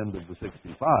almost the end of the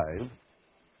 65,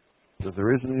 that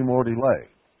there isn't any more delay,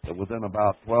 that within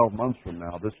about 12 months from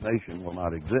now, this nation will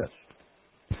not exist.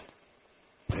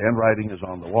 The handwriting is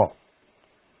on the wall.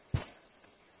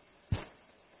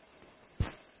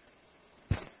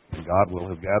 And God will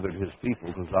have gathered His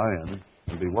people to Zion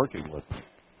and be working with them.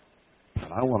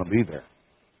 And I want to be there.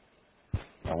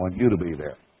 I want you to be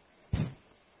there.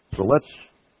 So let's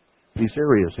be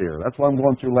serious here. That's why I'm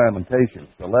going through Lamentations,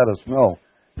 to let us know,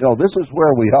 this is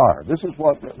where we are. This is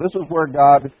where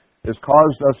God has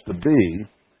caused us to be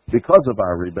because of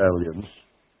our rebellions,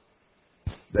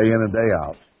 day in and day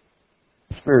out,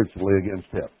 spiritually against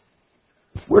Him.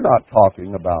 We're not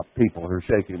talking about people who are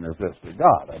shaking their fist at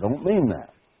God. I don't mean that.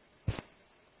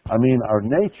 I mean our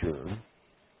nature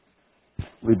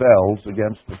rebels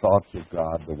against the thoughts of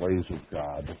God, the ways of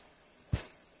God,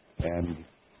 and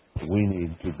we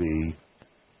need to be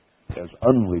as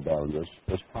unrebellious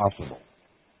as possible.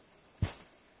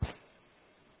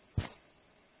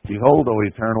 Behold, O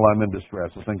Eternal, I'm in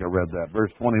distress. I think I read that.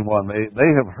 Verse 21,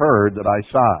 they have heard that I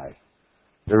sigh.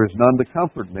 There is none to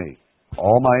comfort me.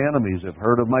 All my enemies have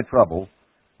heard of my trouble.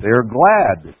 They are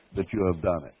glad that you have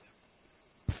done it.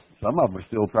 Some of them are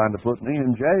still trying to put me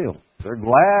in jail. They're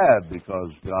glad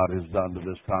because God has done to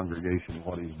this congregation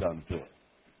what He's done to it.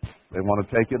 They want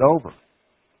to take it over.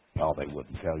 Oh, they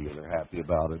wouldn't tell you they're happy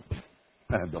about it.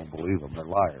 I don't believe them. They're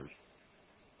liars.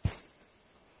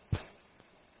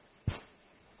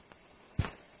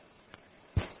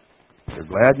 They're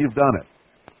glad you've done it.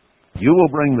 You will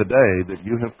bring the day that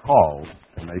you have called,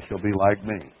 and they shall be like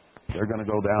me. They're going to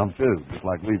go down too, just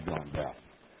like we've gone down.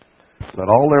 Let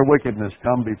all their wickedness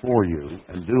come before you,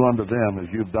 and do unto them as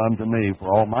you've done to me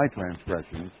for all my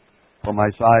transgressions, for my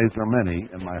sighs are many,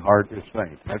 and my heart is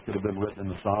faint. That could have been written in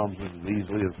the Psalms as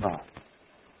easily as not.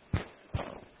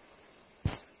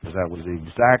 Because that was the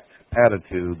exact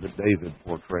attitude that David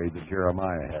portrayed that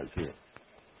Jeremiah has here.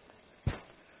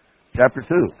 Chapter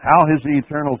 2, how has the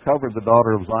Eternal covered the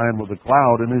daughter of Zion with a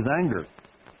cloud in His anger,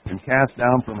 and cast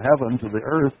down from heaven to the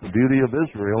earth the beauty of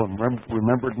Israel, and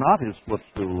remembered not His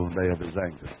footstool in the day of His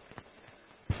anger.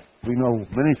 We know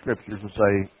many scriptures that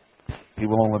say He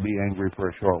will only be angry for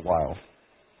a short while,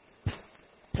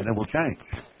 and it will change.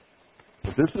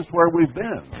 But this is where we've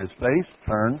been. His face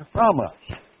turned from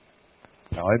us.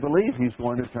 Now I believe He's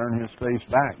going to turn His face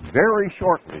back very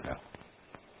shortly now.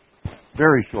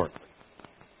 Very shortly.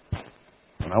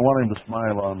 And I want Him to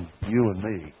smile on you and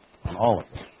me, on all of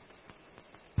us.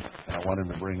 And I want Him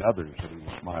to bring others that He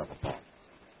will smile upon.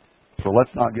 So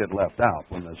let's not get left out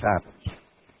when this happens.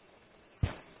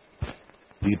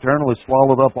 The Eternal has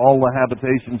swallowed up all the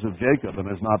habitations of Jacob and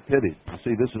has not pitied. You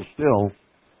see, this is still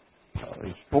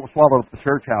He's swallowed up the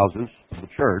church houses, the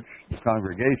church, the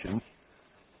congregations,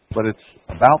 but it's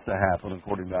about to happen,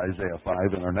 according to Isaiah 5,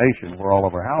 in our nation, where all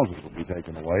of our houses will be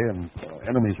taken away and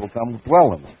enemies will come and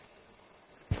dwell in them.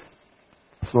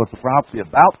 So it's a prophecy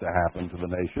about to happen to the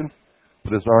nation,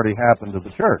 but it's already happened to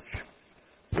the church.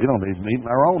 We don't need to meet in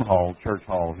our own hall, church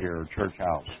hall here, or church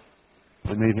house.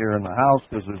 We meet here in the house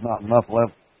because there's not enough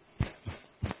left.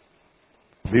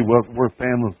 We're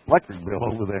paying the electric bill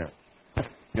over there.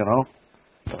 You know,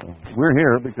 we're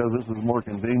here because this is more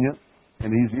convenient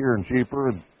and easier and cheaper,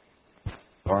 and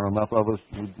there aren't enough of us.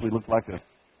 We look like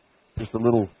just a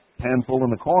little handful in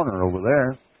the corner over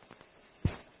there.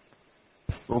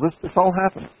 So this all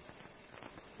happened.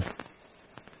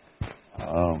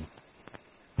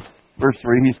 Verse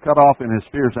 3, he's cut off in his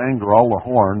fierce anger all the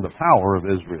horn, the power of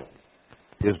Israel.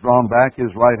 He has drawn back his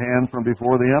right hand from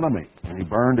before the enemy, and he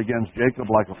burned against Jacob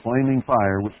like a flaming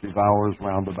fire which devours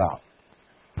round about.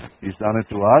 He's done it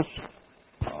to us,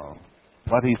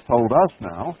 but he's told us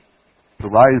now to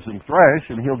rise and thresh,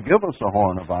 and he'll give us a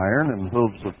horn of iron and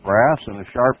hooves of brass and a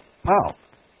sharp mouth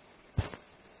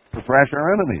to thrash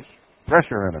our enemies,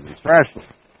 thrash them.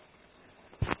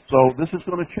 So this is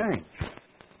going to change.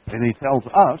 And he tells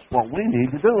us what we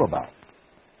need to do about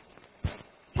it.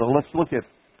 So let's look at,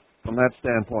 from that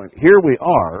standpoint, here we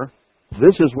are.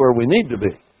 This is where we need to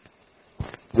be.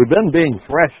 We've been being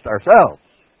threshed ourselves,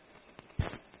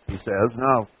 he says.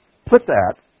 Now, quit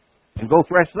that and go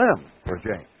thresh them for a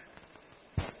change.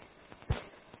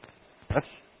 That's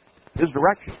his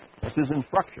direction. That's his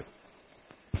instruction.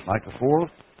 Micah 4,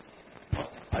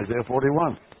 Isaiah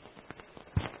 41.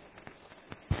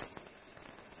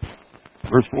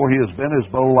 Verse 4, he has bent his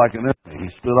bow like an enemy.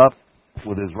 He stood up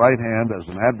with his right hand as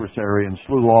an adversary and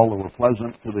slew all that were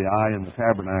pleasant to the eye in the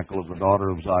tabernacle of the daughter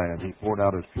of Zion. He poured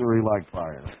out his fury like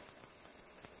fire.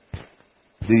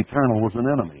 The Eternal was an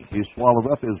enemy. He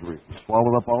swallowed up Israel. He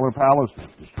swallowed up all her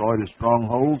palaces, destroyed his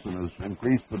strongholds, and has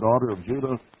increased the daughter of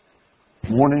Judah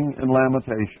mourning and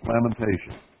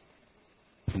lamentation.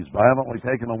 He's violently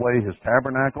taken away his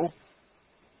tabernacle.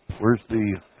 Where's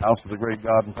the house of the great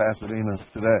God in Pasadena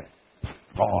today?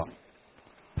 Gone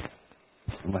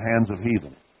in the hands of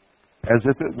heathen, as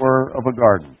if it were of a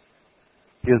garden.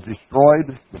 He has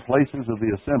destroyed the places of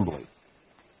the assembly.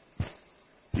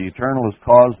 The Eternal has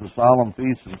caused the solemn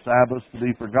feasts and Sabbaths to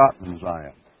be forgotten in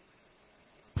Zion.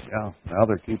 Yeah, now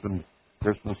they're keeping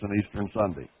Christmas and Easter and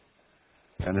Sunday.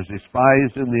 And has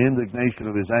despised in the indignation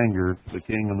of his anger the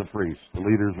king and the priests. The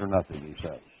leaders are nothing, he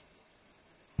says.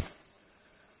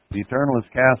 The Eternal has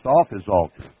cast off his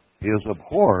altar. He has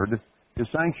abhorred his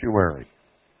sanctuary.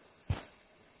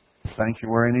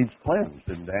 Sanctuary needs cleansed.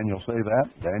 Didn't Daniel say that?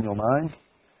 Daniel 9?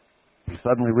 He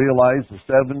suddenly realized the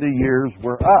 70 years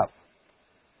were up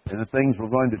and that things were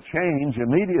going to change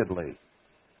immediately.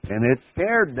 And it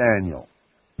scared Daniel.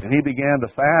 And he began to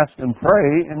fast and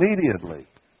pray immediately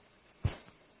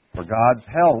for God's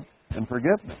help and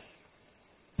forgiveness.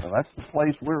 So that's the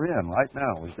place we're in right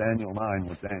now, is Daniel 9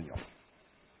 with Daniel.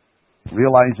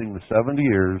 Realizing the 70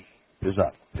 years is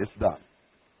up. It's done.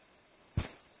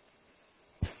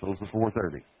 So is the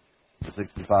 430. The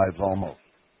 65's almost.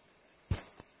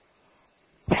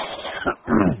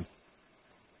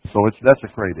 So it's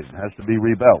desecrated. It has to be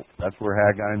rebuilt. That's where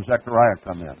Haggai and Zechariah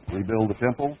come in. Rebuild the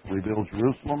temple, rebuild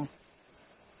Jerusalem,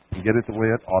 and get it the way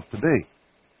it ought to be.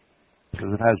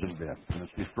 Because it hasn't been, and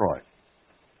it's destroyed.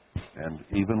 And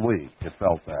even we have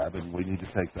felt that, and we need to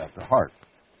take that to heart.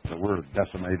 So we're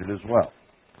decimated as well.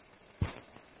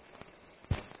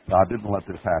 God didn't let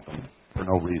this happen for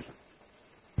no reason.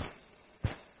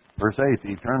 Verse 8,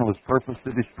 the Eternal has purposed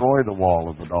to destroy the wall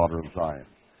of the daughter of Zion.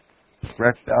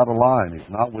 Stretched out a line. He's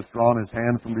not withdrawn his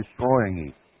hand from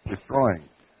destroying.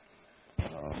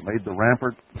 Made the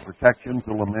rampart protection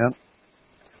to lament.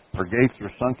 Her gates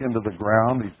are sunk into the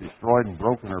ground. He's destroyed and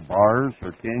broken her bars.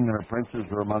 Her king and her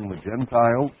princes are among the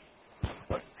Gentiles.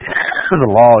 But the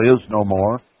law is no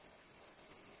more.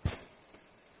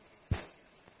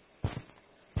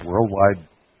 Worldwide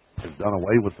has done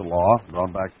away with the law,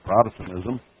 gone back to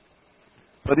Protestantism.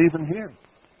 But even here,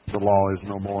 the law is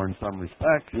no more in some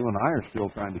respects. You and I are still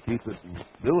trying to keep it and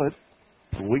do it.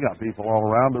 So we got people all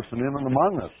around us and in and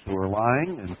among us who are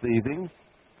lying and thieving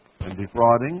and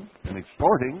defrauding and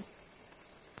extorting.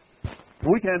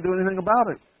 We can't do anything about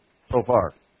it so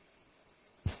far.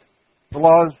 The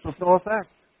law is of no effect.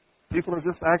 People are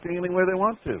just acting any way they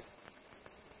want to.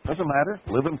 Doesn't matter.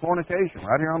 Live in fornication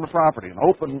right here on the property. An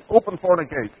open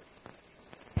fornication.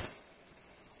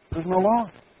 There's no law.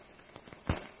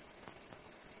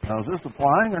 Now, is this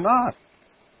applying or not?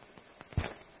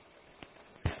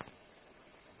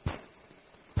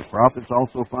 Prophets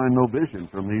also find no vision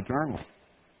from the eternal.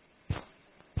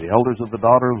 The elders of the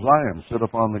daughter of Zion sit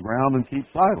upon the ground and keep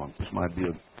silence. This might be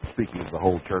speaking of the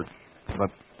whole church, but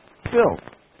still,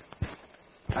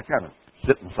 I kind of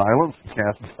sit in silence,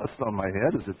 cast dust on my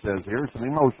head, as it says here. It's an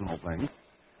emotional thing.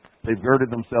 They've girded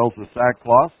themselves with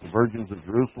sackcloth. The virgins of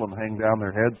Jerusalem hang down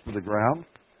their heads to the ground.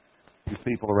 These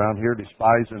people around here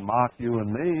despise and mock you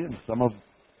and me, and some of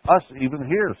us even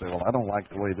here say, well, I don't like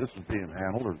the way this is being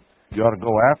handled, or you ought to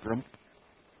go after him.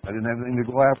 I didn't have anything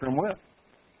to go after him with.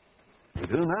 We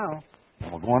do now,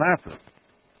 and we're going after it.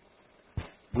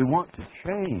 We want to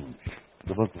change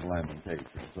the book of Lamentations,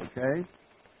 okay?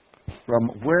 From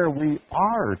where we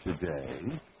are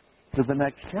today to the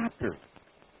next chapter.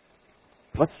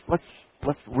 Let's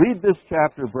read this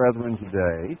chapter, brethren,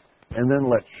 today, and then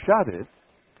let's shut it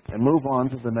and move on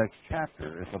to the next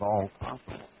chapter, if at all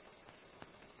possible.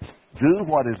 Do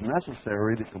what is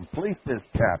necessary to complete this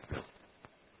chapter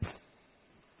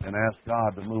and ask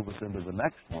God to move us into the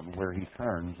next one where He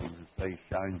turns and His face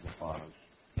shines upon us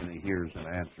and He hears and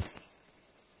answers.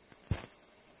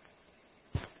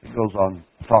 It goes on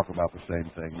to talk about the same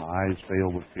thing. My eyes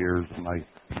fail with tears and my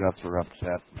guts are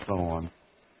upset and so on.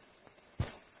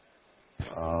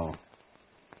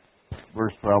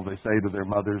 Verse 12, they say to their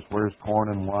mothers, where's corn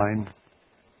and wine?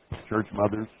 Church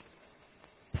mothers.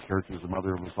 The church is the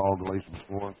mother of us all, Galatians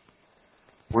 4.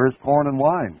 Where's corn and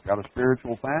wine? Got a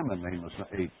spiritual famine, Amos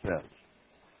 8 says.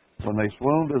 When they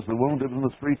swooned as the wounded in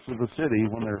the streets of the city,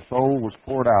 when their soul was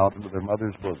poured out into their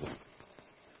mother's bosom.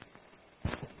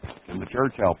 Can the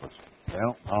church help us?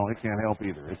 Well, no, it can't help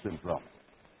either. It's in trouble.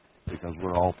 Because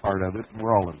we're all part of it, and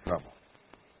we're all in trouble.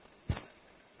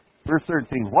 Verse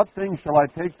 13, what things shall I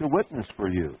take to witness for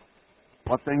you?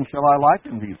 What things shall I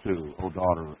liken thee to, O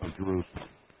daughter of Jerusalem?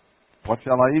 What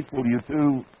shall I equal you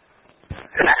to,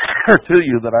 or to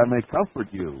you, that I may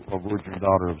comfort you, O virgin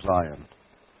daughter of Zion?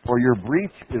 For your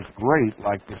breach is great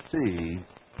like the sea.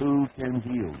 Who can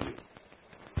heal you?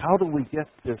 How do we get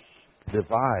this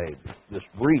divide, this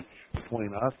breach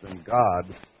between us and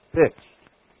God fixed?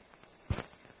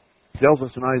 It tells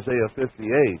us in Isaiah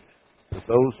 58 that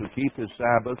those who keep His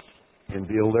Sabbaths and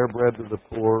deal their bread to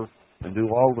the poor and do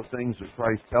all the things that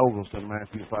Christ tells us in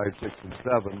Matthew 5, 6, and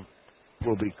 7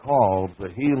 will be called the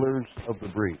healers of the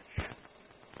breach.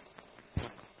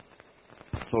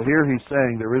 So here he's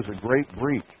saying there is a great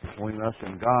breach between us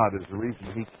and God is the reason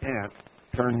He can't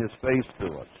turn His face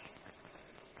to us.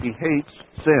 He hates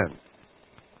sin.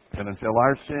 And until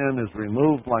our sin is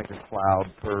removed like a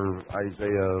cloud, per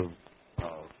Isaiah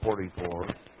 44,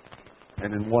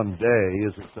 and in one day,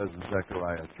 as it says in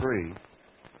Zechariah 3,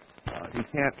 He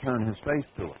can't turn His face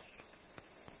to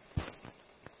us.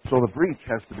 So the breach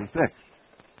has to be fixed.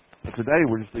 But today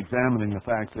we're just examining the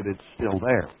fact that it's still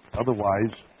there.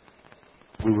 Otherwise,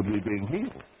 we would be being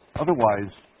healed.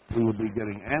 Otherwise, we would be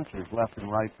getting answers left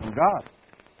and right from God.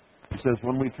 He says,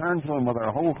 when we turn to Him with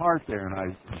our whole heart there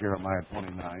in Jeremiah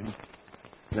 29,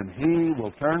 then He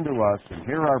will turn to us and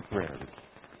hear our prayers.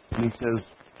 And He says,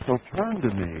 so turn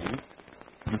to me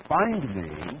and find me,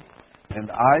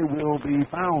 and I will be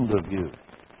found of you.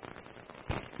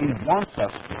 He wants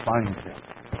us to find Him.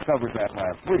 We covered that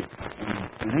last week.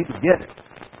 We need to get it.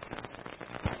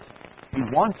 He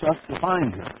wants us to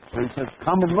find Him. So He says,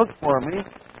 come and look for me,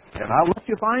 and I'll let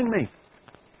you find me.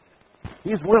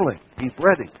 He's willing. He's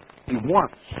ready. He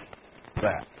wants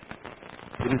that.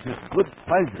 It is His good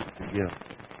pleasure to give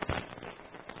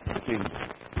the kingdom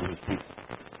to His people.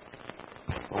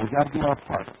 But we've got to do our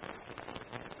part.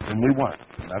 And we weren't.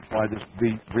 And that's why this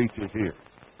breach is here.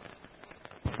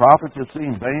 The prophets have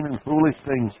seen vain and foolish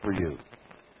things for you.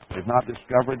 They've not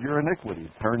discovered your iniquity,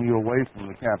 turn you away from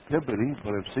the captivity,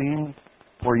 but have seen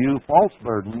for you false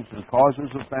burdens and causes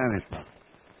of banishment.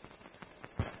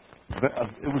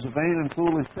 It was a vain and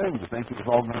foolish thing to think it was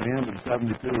all going to end in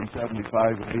 72 and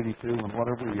 75 and 82 and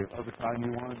whatever other time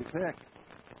you wanted to pick.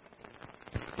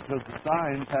 Because the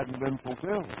signs hadn't been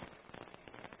fulfilled.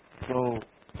 So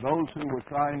those who were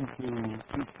trying to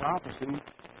teach prophecy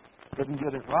didn't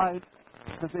get it right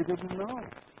because they didn't know.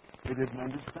 They didn't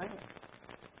understand.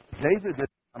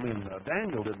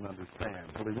 Daniel didn't understand.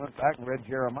 So he went back and read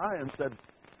Jeremiah and said,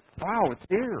 wow, it's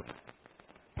here.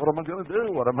 What am I going to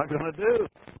do? What am I going to do?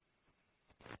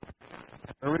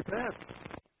 Or repent.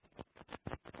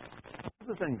 It's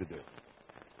the thing to do.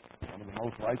 One of the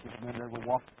most righteous men that ever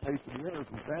walked the face of the earth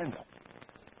was Daniel.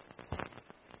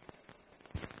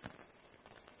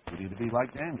 We need to be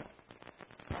like Daniel.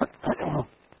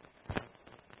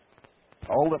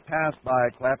 All that pass by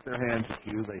clap their hands at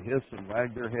you. They hiss and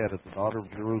wag their head at the daughter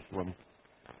of Jerusalem,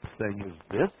 saying, is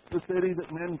this the city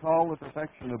that men call the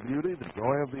perfection of beauty, the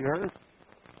joy of the earth?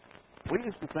 We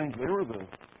used to think they were the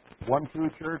one true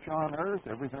church on earth.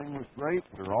 Everything was great.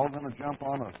 They're all going to jump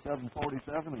on a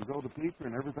 747 and go to pizza,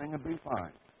 and everything would be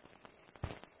fine.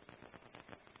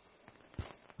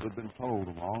 We've been told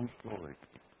a long story.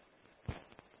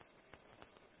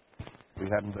 We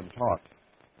hadn't been taught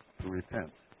to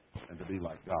repent and to be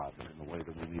like God in the way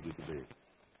that we needed to be.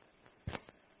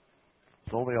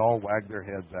 So they all wagged their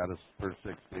heads at us, verse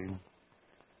 16.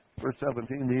 Verse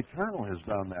 17, the Eternal has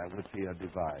done that which he had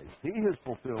devised. He has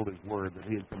fulfilled his word that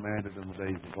he had commanded in the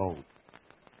days of old.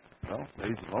 Well,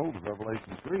 days of old is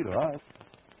Revelation 3 to us.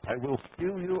 I will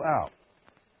spew you out.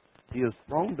 He is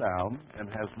thrown down and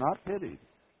has not pitied.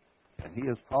 And he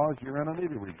has caused your enemy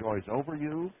to rejoice over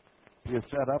you. He has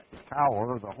set up the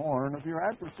tower or the horn of your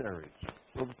adversaries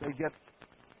so that they get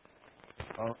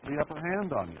the upper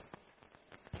hand on you.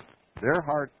 Their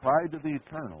heart cried to the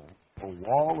Eternal, O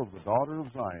wall of the daughter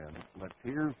of Zion, let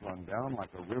tears run down like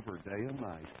a river day and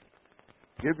night.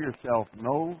 Give yourself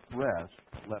no rest,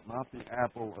 let not the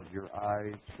apple of your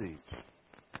eye cease.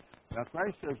 Now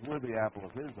Christ says we're the apple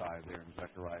of his eye there in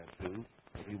Zechariah 2,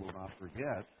 that he will not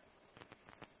forget.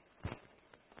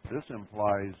 This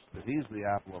implies that he's the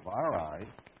apple of our eye,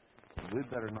 and we'd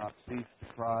better not cease to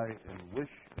cry and wish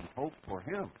and hope for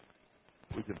him.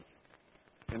 We could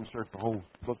insert the whole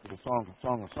book of the Song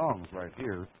of Songs right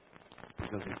here,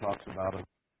 because he talks about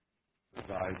his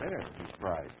eye there, his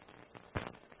bride,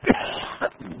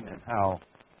 and how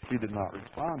she did not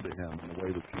respond to him in the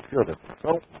way that she should have.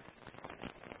 So,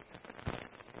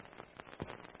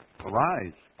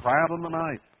 arise, cry out in the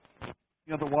night,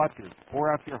 you know, the watchers,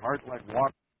 pour out your heart like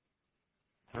water,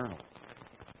 eternal.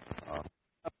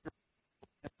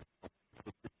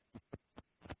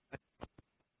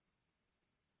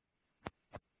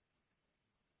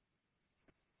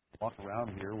 Walk around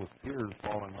here with tears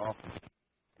falling off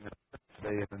day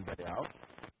in and day out.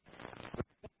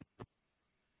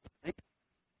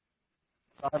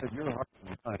 Inside of your heart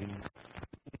and mind,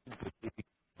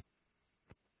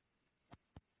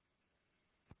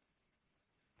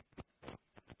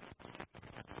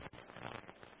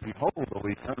 behold, O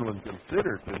Eternal, and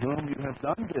consider to whom you have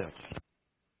done this.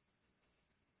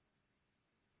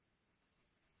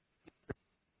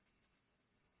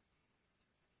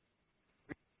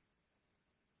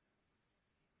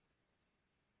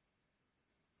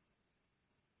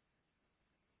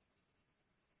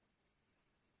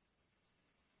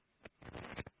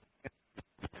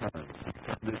 Turned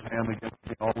his hand against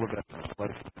me all of it,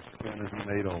 flesh and skin as he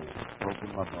made old,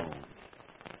 broken my bones.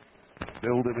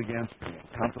 Build it against me,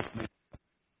 encompass me.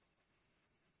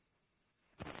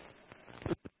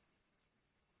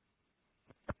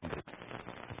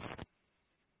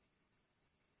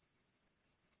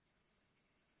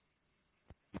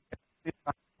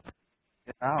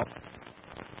 Get out.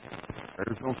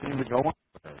 There's no seem to go on.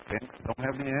 Don't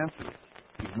have any answers.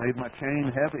 He's made my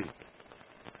chain heavy.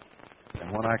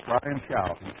 And when I cry and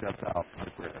shout, he shuts out my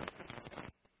prayer.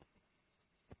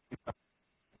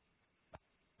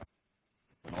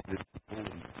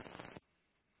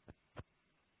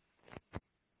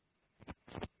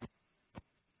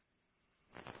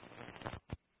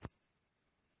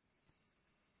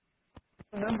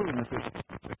 Remembering this,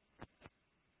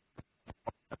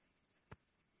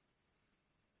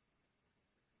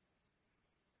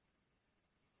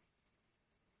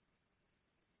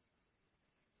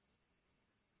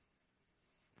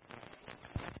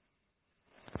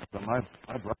 so my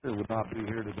brother would not be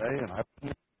here today, and I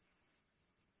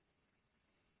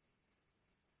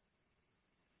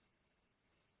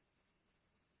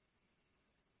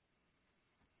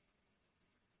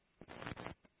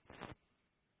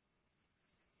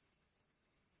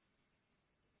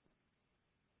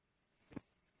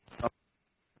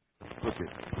look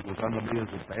it was unto me as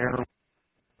a bear.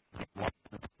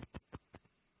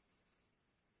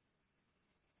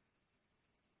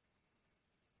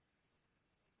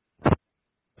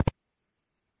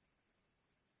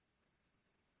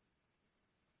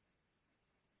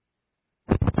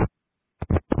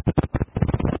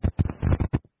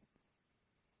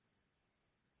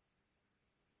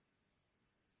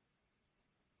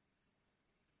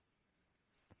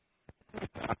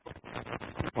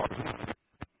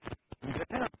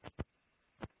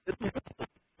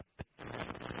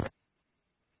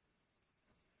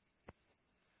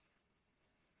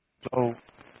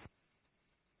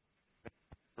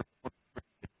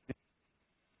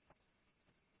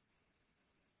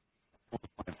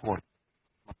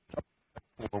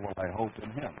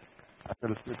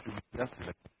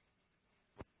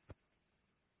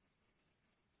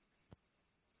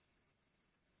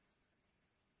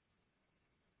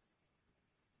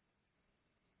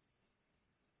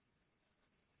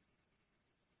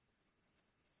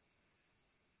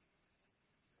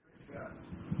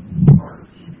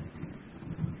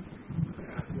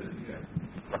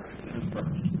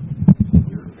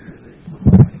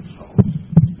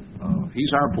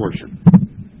 He's our portion.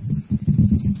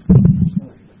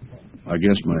 I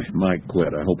guess my mic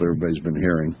quit. I hope everybody's been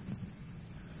hearing.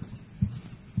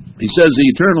 He says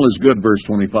the eternal is good, verse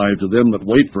 25, to them that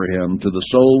wait for him, to the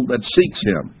soul that seeks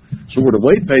him. So we're to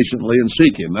wait patiently and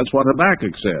seek him. That's what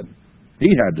Habakkuk said he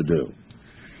had to do.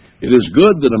 It is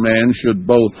good that a man should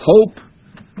both hope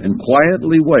and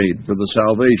quietly wait for the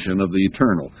salvation of the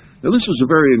eternal. Now this is a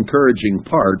very encouraging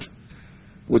part,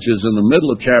 which is in the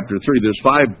middle of chapter 3. There's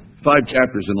five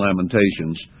chapters in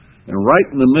Lamentations, and right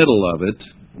in the middle of it,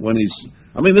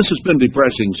 this has been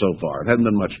depressing so far. It hasn't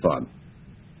been much fun.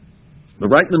 But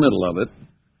right in the middle of it,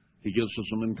 he gives us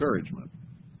some encouragement.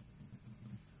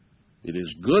 It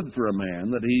is good for a man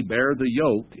that he bear the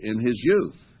yoke in his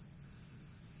youth.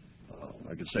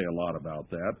 I could say a lot about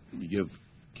that. You give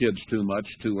kids too much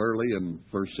too early, and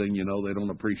first thing you know, they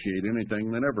don't appreciate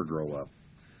anything. They never grow up.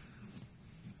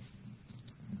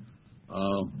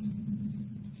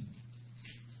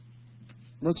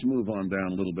 Let's move on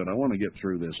down a little bit. I want to get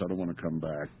through this. I don't want to come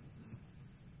back.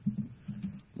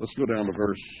 Let's go down to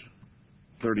verse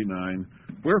 39.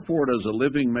 Wherefore does a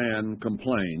living man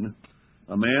complain,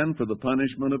 a man for the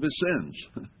punishment of his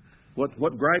sins?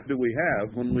 What gripe do we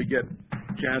have when we get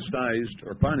chastised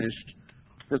or punished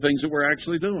for things that we're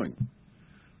actually doing?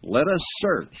 Let us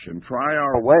search and try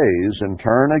our ways and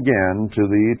turn again to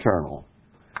the eternal.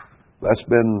 That's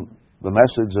been the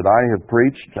message that I have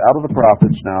preached out of the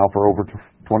prophets now for over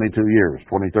 22 years,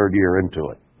 23rd year into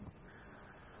it.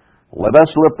 Let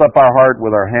us lift up our heart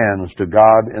with our hands to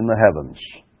God in the heavens.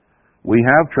 We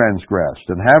have transgressed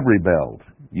and have rebelled.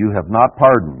 You have not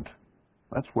pardoned.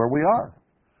 That's where we are.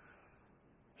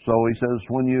 So he says,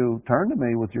 when you turn to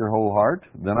me with your whole heart,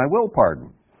 then I will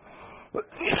pardon.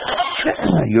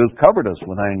 You have covered us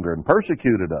with anger and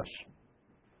persecuted us.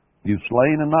 You've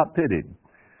slain and not pitied.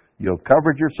 You have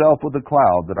covered yourself with a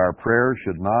cloud that our prayers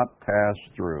should not pass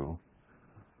through.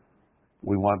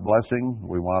 We want blessing,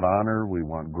 we want honor, we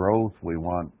want growth, we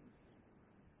want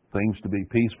things to be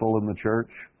peaceful in the church.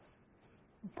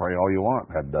 Pray all you want,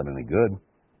 hadn't done any good.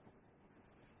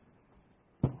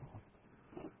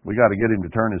 We got to get him to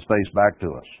turn his face back to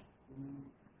us.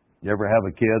 You ever have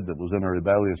a kid that was in a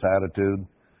rebellious attitude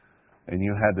and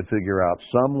you had to figure out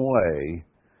some way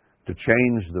to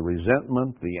change the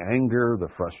resentment, the anger, the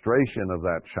frustration of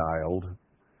that child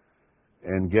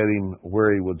and get him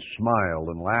where he would smile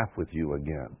and laugh with you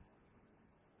again?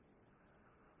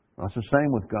 That's the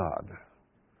same with God.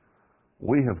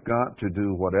 We have got to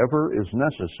do whatever is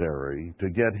necessary to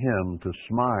get him to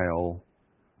smile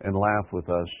and laugh with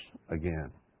us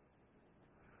again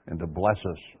and to bless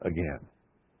us again.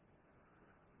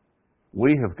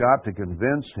 We have got to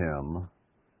convince him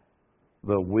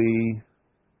that we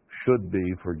should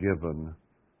be forgiven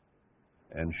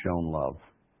and shown love.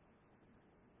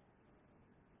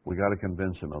 We got to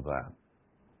convince him of that.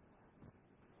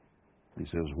 He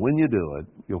says, when you do it,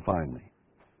 you'll find me.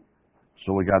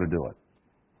 So we got to do it.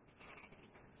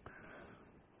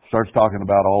 Starts talking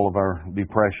about all of our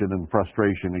depression and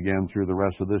frustration again through the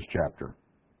rest of this chapter.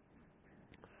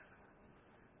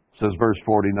 Says verse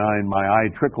 49, my eye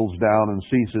trickles down and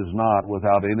ceases not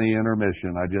without any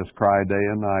intermission. I just cry day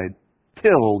and night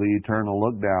till the eternal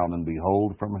look down and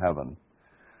behold from heaven.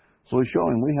 So he's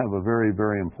showing we have a very,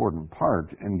 very important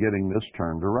part in getting this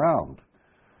turned around.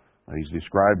 He's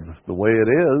described the way it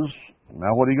is.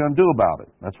 Now what are you going to do about it?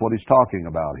 That's what he's talking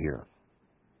about here.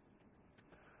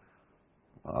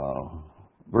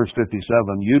 Verse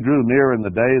 57, you drew near in the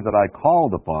day that I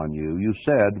called upon you. You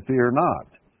said, fear not.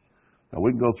 Now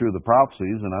we can go through the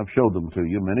prophecies, and I've showed them to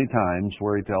you many times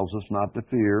where he tells us not to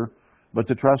fear, but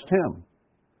to trust him.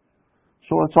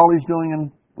 So that's all he's doing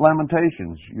in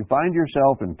Lamentations. You find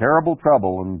yourself in terrible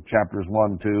trouble in chapters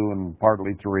 1, 2, and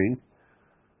partly 3.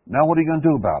 Now what are you going to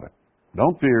do about it?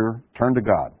 Don't fear. Turn to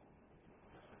God.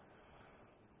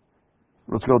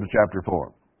 Let's go to chapter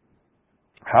 4.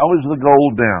 How is the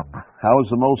gold dim? How is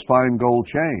the most fine gold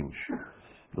change?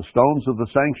 The stones of the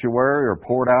sanctuary are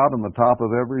poured out on the top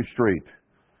of every street.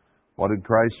 What did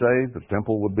Christ say? The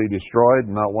temple would be destroyed,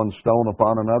 not one stone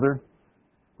upon another.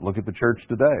 Look at the church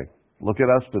today. Look at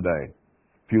us today.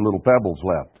 A few little pebbles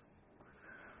left.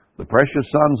 The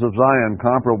precious sons of Zion,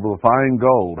 comparable to fine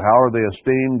gold, how are they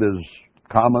esteemed as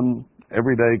common,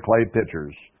 everyday clay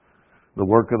pitchers, the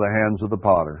work of the hands of the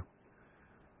potter?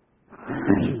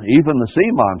 Even the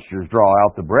sea monsters draw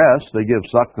out the breast. They give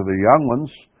suck to their young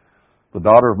ones. The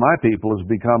daughter of my people has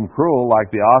become cruel like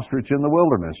the ostrich in the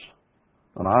wilderness.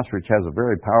 An ostrich has a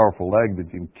very powerful leg that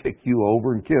can kick you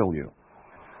over and kill you.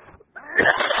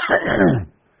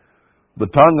 The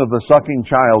tongue of the sucking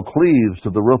child cleaves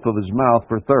to the roof of his mouth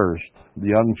for thirst. The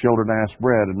young children ask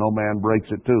bread, and no man breaks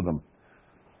it to them.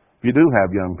 If you do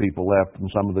have young people left in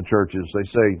some of the churches, they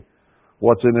say,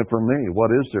 what's in it for me? What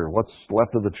is there? What's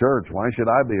left of the church? Why should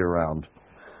I be around?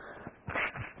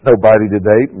 Nobody to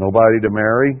date, nobody to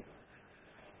marry.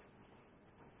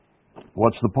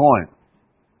 What's the point?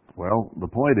 Well, the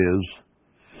point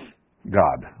is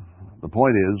God. The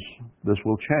point is this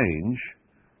will change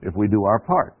if we do our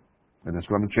part. And it's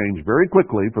going to change very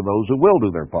quickly for those who will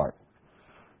do their part.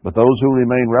 But those who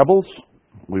remain rebels,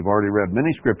 we've already read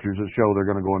many scriptures that show they're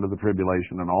going to go into the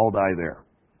tribulation and all die there.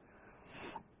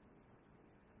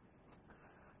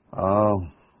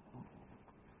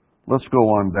 Let's go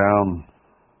on down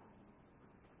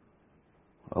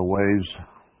a ways.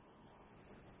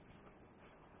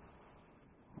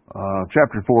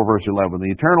 Chapter 4, verse 11.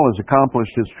 The Eternal has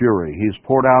accomplished His fury. He has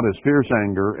poured out His fierce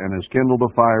anger and has kindled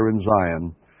a fire in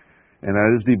Zion, and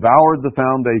has devoured the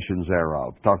foundations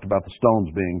thereof. Talked about the stones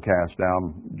being cast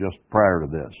down just prior to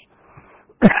this.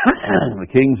 The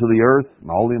kings of the earth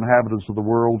and all the inhabitants of the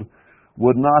world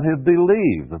would not have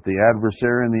believed that the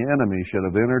adversary and the enemy should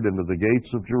have entered into the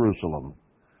gates of Jerusalem.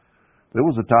 There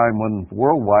was a time when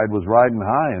worldwide was riding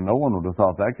high, and no one would have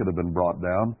thought that could have been brought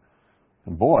down.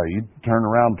 And boy, you'd turn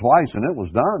around twice and it was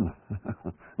done.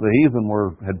 The heathen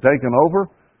had taken over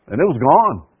and it was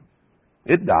gone.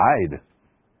 It died.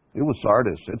 It was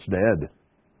Sardis. It's dead.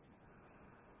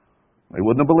 They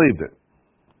wouldn't have believed it.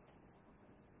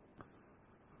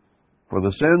 For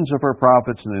the sins of her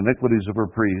prophets and the iniquities of her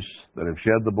priests that have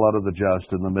shed the blood of the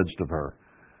just in the midst of her.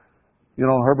 You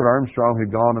know, Herbert Armstrong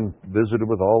had gone and visited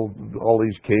with all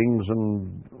these kings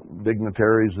and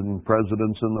dignitaries and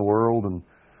presidents in the world, and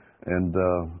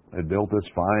had built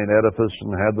this fine edifice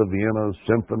and had the Vienna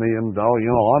Symphony and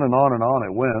on and on and on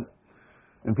it went.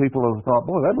 And people have thought,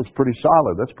 boy, that looks pretty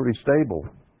solid. That's pretty stable.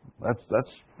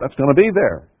 That's going to be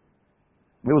there.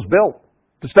 It was built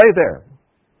to stay there.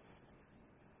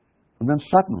 And then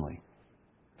suddenly,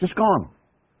 just gone.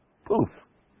 Poof.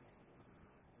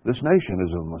 This nation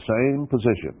is in the same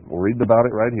position. We'll read about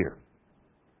it right here.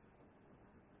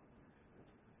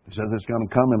 He says it's going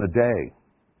to come in a day,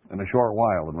 in a short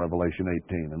while, in Revelation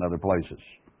 18 and other places.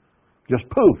 Just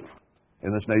poof,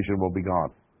 and this nation will be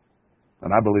gone.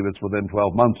 And I believe it's within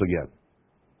 12 months again.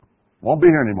 Won't be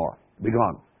here anymore. Be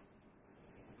gone.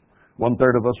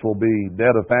 1/3 of us will be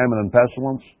dead of famine and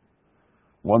pestilence.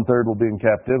 1/3 will be in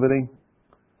captivity.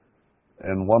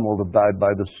 And one will have died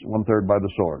 1/3 by the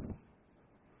sword.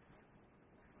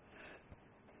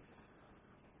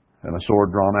 And a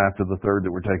sword drawn after the third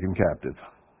that were taken captive.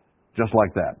 Just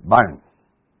like that. Bang.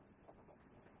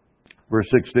 Verse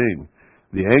 16.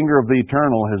 The anger of the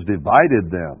Eternal has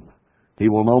divided them. He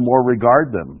will no more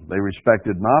regard them. They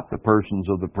respected not the persons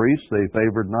of the priests. They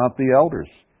favored not the elders.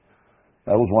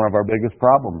 That was one of our biggest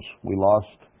problems. We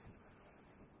lost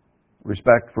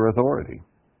respect for authority.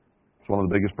 It's one of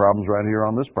the biggest problems right here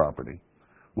on this property.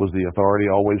 Was the authority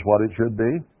always what it should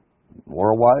be?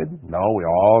 Worldwide? No, we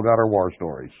all got our war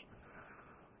stories.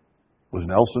 Was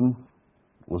Nelson?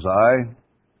 Was I?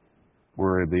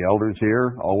 Were the elders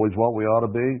here always what we ought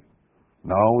to be?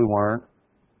 No, we weren't.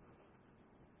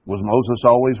 Was Moses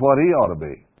always what he ought to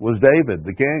be? Was David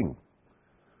the king?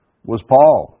 Was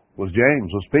Paul? Was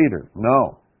James? Was Peter?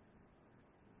 No.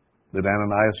 Did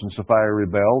Ananias and Sapphira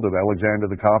rebel? Did Alexander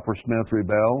the coppersmith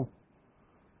rebel?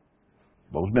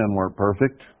 Those men weren't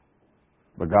perfect,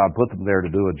 but God put them there to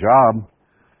do a job.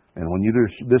 And when you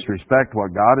disrespect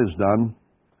what God has done,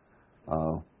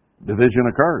 division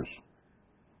occurs.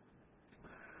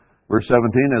 Verse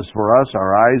 17, as for us,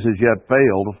 our eyes as yet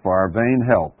failed for our vain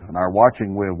help, and our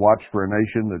watching we have watched for a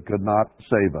nation that could not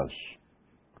save us.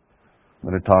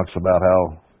 Then it talks about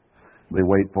how they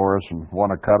wait for us and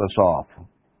want to cut us off.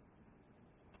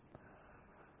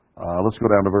 Let's go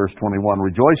down to verse 21.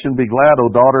 Rejoice and be glad, O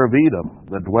daughter of Edom,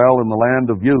 that dwell in the land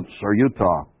of Utes or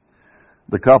Utah.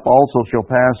 The cup also shall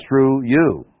pass through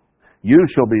you. You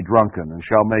shall be drunken and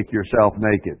shall make yourself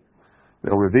naked.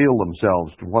 They'll reveal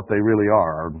themselves to what they really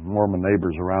are, our Mormon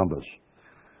neighbors around us.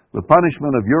 The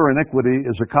punishment of your iniquity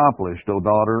is accomplished, O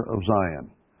daughter of Zion.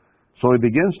 So he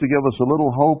begins to give us a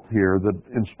little hope here that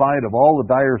in spite of all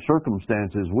the dire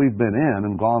circumstances we've been in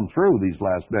and gone through these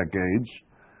last decades,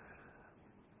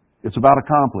 it's about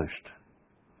accomplished.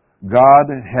 God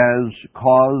has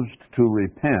caused to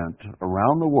repent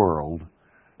around the world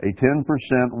a 10%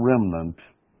 remnant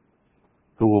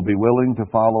who will be willing to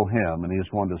follow Him, and He is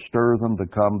going to stir them to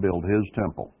come build His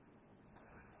temple.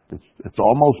 It's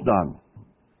almost done.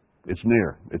 It's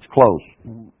near. It's close.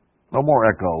 No more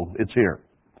echo. It's here.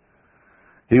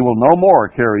 He will no more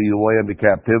carry you away into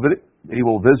captivity. He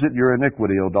will visit your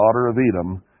iniquity, O daughter of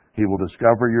Edom. He will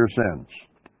discover your sins.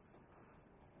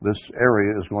 This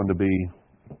area is going to be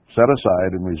set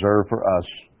aside and reserved for us,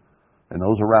 and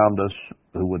those around us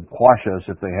who would quash us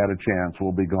if they had a chance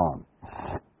will be gone.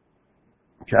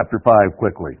 Chapter 5,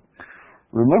 quickly.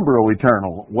 Remember, O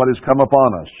Eternal, what has come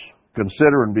upon us.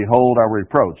 Consider and behold our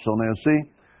reproach. So now see,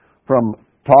 from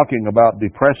talking about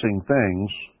depressing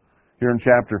things, here in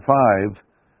chapter 5,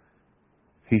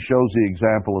 he shows the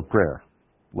example of prayer.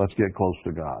 Let's get close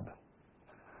to God.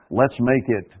 Let's make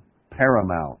it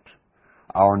paramount.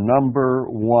 Our number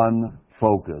one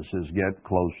focus is get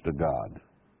close to God.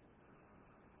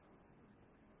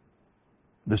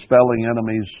 Dispelling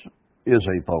enemies is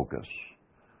a focus.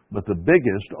 But the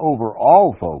biggest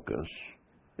overall focus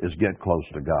is get close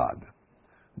to God.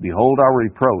 Behold our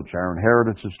reproach. Our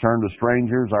inheritance is turned to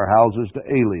strangers, our houses to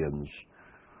aliens.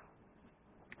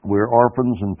 We're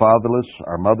orphans and fatherless.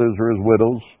 Our mothers are as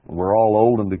widows. We're all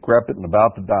old and decrepit and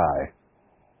about to die.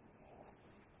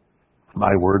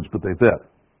 My words, but they fit.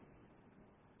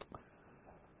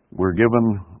 We're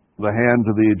given the hands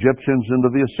of the Egyptians and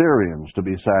of the Assyrians to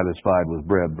be satisfied with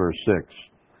bread, verse 6.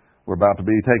 We're about to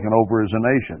be taken over as a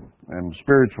nation, and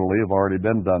spiritually have already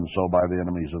been done so by the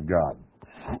enemies of God.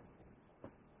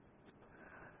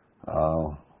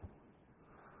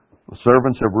 The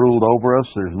servants have ruled over us.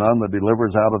 There's none that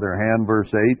delivers out of their hand, verse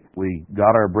 8. We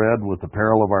got our bread with the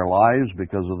peril of our lives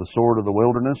because of the sword of the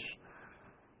wilderness.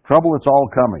 Trouble, it's all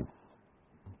coming.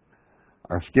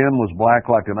 Our skin was black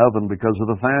like an oven because of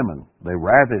the famine. They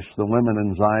ravished the women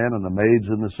in Zion and the maids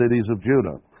in the cities of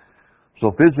Judah.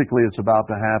 So physically it's about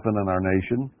to happen in our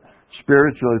nation.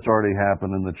 Spiritually it's already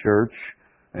happened in the church,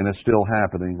 and it's still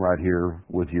happening right here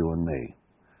with you and me.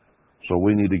 So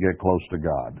we need to get close to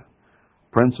God.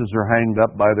 Princes are hanged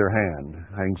up by their hand.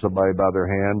 Hang somebody by their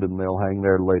hand and they'll hang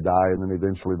there till they die, and then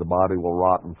eventually the body will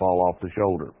rot and fall off the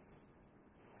shoulder.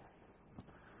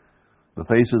 The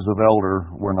faces of elder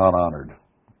were not honored.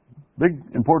 Big,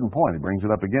 important point. He brings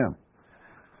it up again.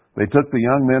 They took the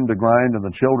young men to grind, and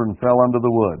the children fell under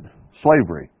the wood.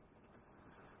 Slavery.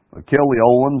 Kill the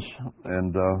old ones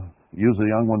and use the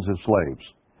young ones as slaves.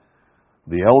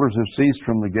 The elders have ceased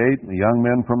from the gate, and the young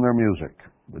men from their music.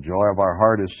 The joy of our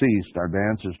heart has ceased. Our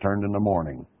dance is turned into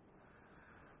mourning.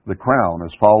 The crown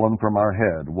has fallen from our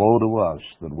head. Woe to us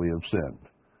that we have sinned.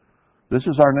 This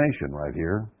is our nation right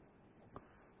here.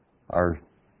 Our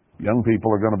young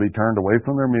people are going to be turned away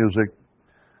from their music.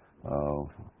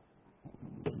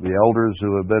 The elders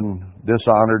who have been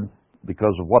dishonored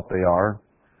because of what they are,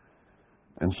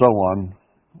 and so on.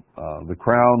 The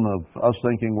crown of us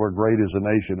thinking we're great as a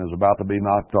nation is about to be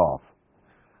knocked off.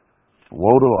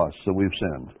 Woe to us that we've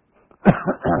sinned.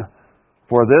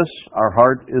 For this our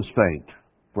heart is faint.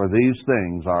 For these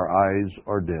things our eyes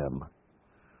are dim.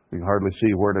 We can hardly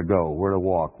see where to go, where to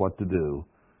walk, what to do,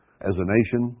 as a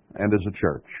nation and as a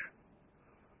church.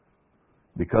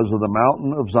 Because of the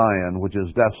mountain of Zion, which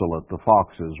is desolate, the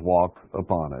foxes walk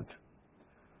upon it.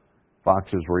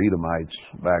 Foxes were Edomites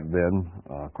back then.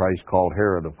 Christ called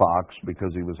Herod a fox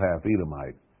because he was half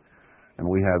Edomite. And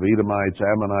we have Edomites,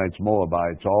 Ammonites,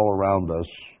 Moabites all around us.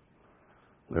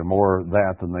 They're more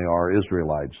that than they are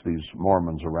Israelites, these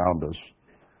Mormons around us.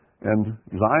 And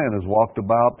Zion is walked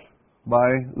about by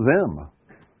them,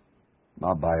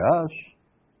 not by us.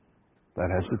 That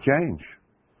has to change.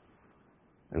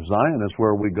 If Zion is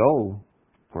where we go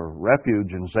for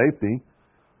refuge and safety,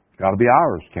 it's got to be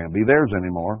ours. Can't be theirs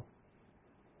anymore.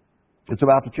 It's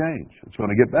about to change. It's going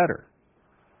to get better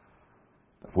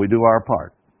if we do our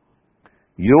part.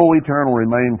 You, O Eternal,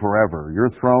 remain forever. Your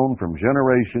throne from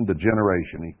generation to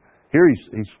generation. Here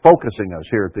he's focusing us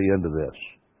here at the end of this.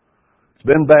 It's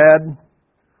been bad.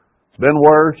 It's been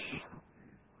worse.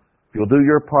 If you'll do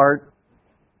your part,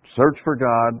 search for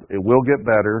God, it will get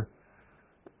better.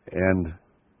 And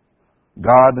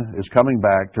God is coming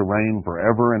back to reign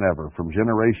forever and ever, from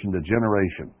generation to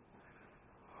generation.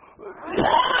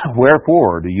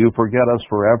 Wherefore do you forget us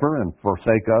forever and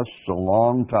forsake us a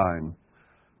long time?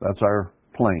 That's our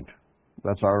plaint.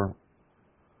 That's our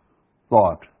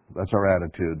thought. That's our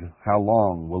attitude. How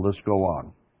long will this go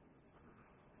on?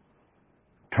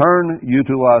 Turn you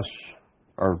to us,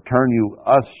 or turn you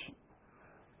us,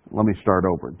 let me start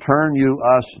over. Turn you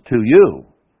us to you,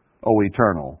 O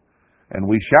Eternal, and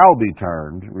we shall be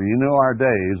turned. Renew our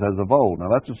days as of old. Now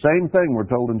that's the same thing we're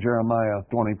told in Jeremiah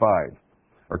 25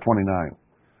 or 29.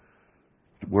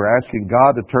 We're asking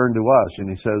God to turn to us, and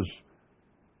He says,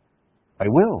 I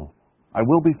will. I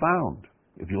will be found.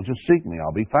 If you'll just seek me,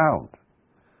 I'll be found.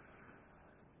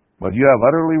 But you have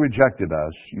utterly rejected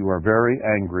us. You are very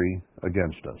angry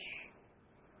against us.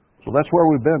 So that's where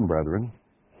we've been, brethren.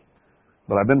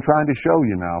 But I've been trying to show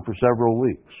you now for several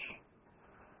weeks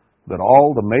that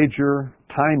all the major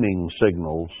timing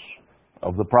signals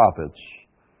of the prophets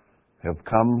have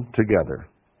come together,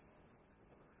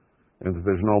 and that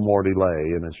there's no more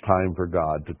delay, and it's time for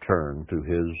God to turn to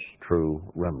His true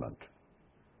remnant.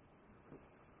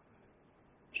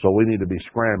 So we need to be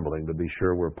scrambling to be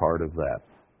sure we're part of that.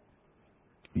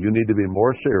 You need to be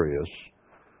more serious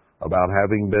about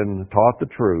having been taught the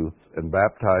truth and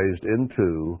baptized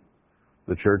into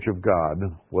the Church of God,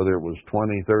 whether it was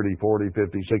 20, 30, 40,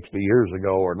 50, 60 years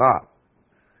ago or not.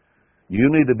 You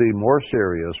need to be more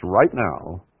serious right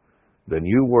now than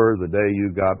you were the day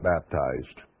you got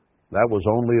baptized. That was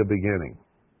only a beginning.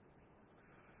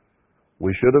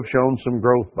 We should have shown some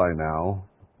growth by now,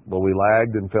 but we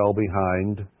lagged and fell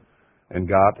behind and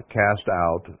got cast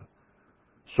out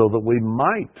so that we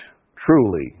might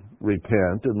truly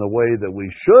repent in the way that we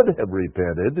should have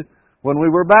repented when we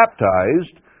were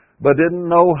baptized, but didn't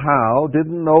know how,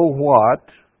 didn't know what.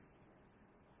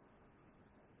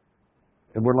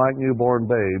 And we're like newborn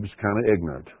babes, kind of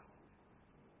ignorant.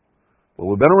 But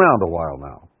we've been around a while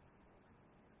now.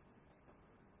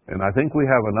 And I think we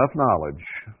have enough knowledge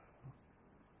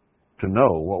to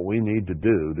know what we need to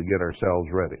do to get ourselves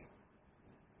ready.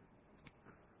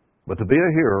 But to be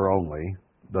a hearer only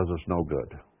does us no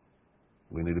good.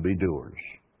 We need to be doers.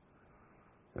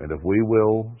 And if we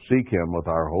will seek Him with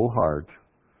our whole heart,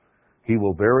 He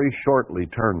will very shortly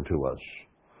turn to us.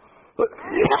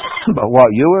 But what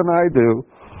you and I do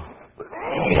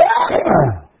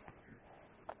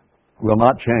will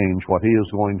not change what He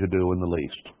is going to do in the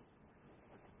least.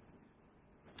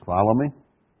 Follow me?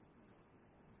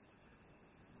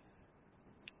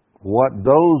 What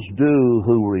those do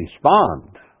who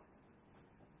respond,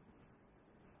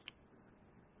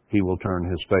 He will turn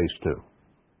His face to.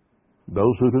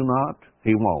 Those who do not,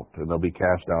 He won't, and they'll be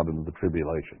cast out into the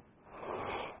tribulation.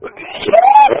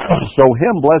 So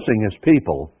Him blessing His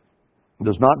people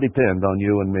does not depend on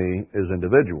you and me as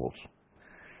individuals.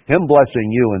 Him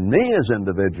blessing you and me as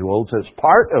individuals as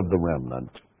part of the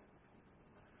remnant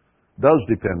does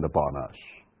depend upon us.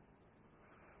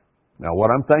 Now, what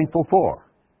I'm thankful for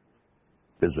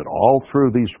is that all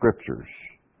through these scriptures,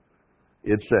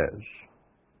 it says,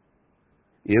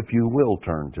 if you will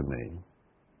turn to me,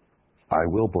 I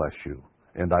will bless you,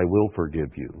 and I will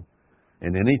forgive you.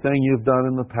 And anything you've done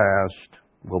in the past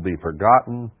will be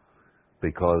forgotten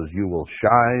because you will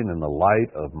shine in the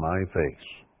light of my face.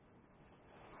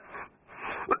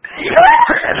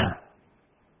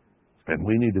 And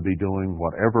we need to be doing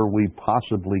whatever we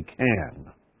possibly can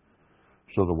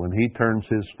so that when He turns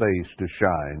His face to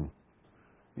shine,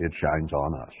 it shines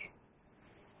on us.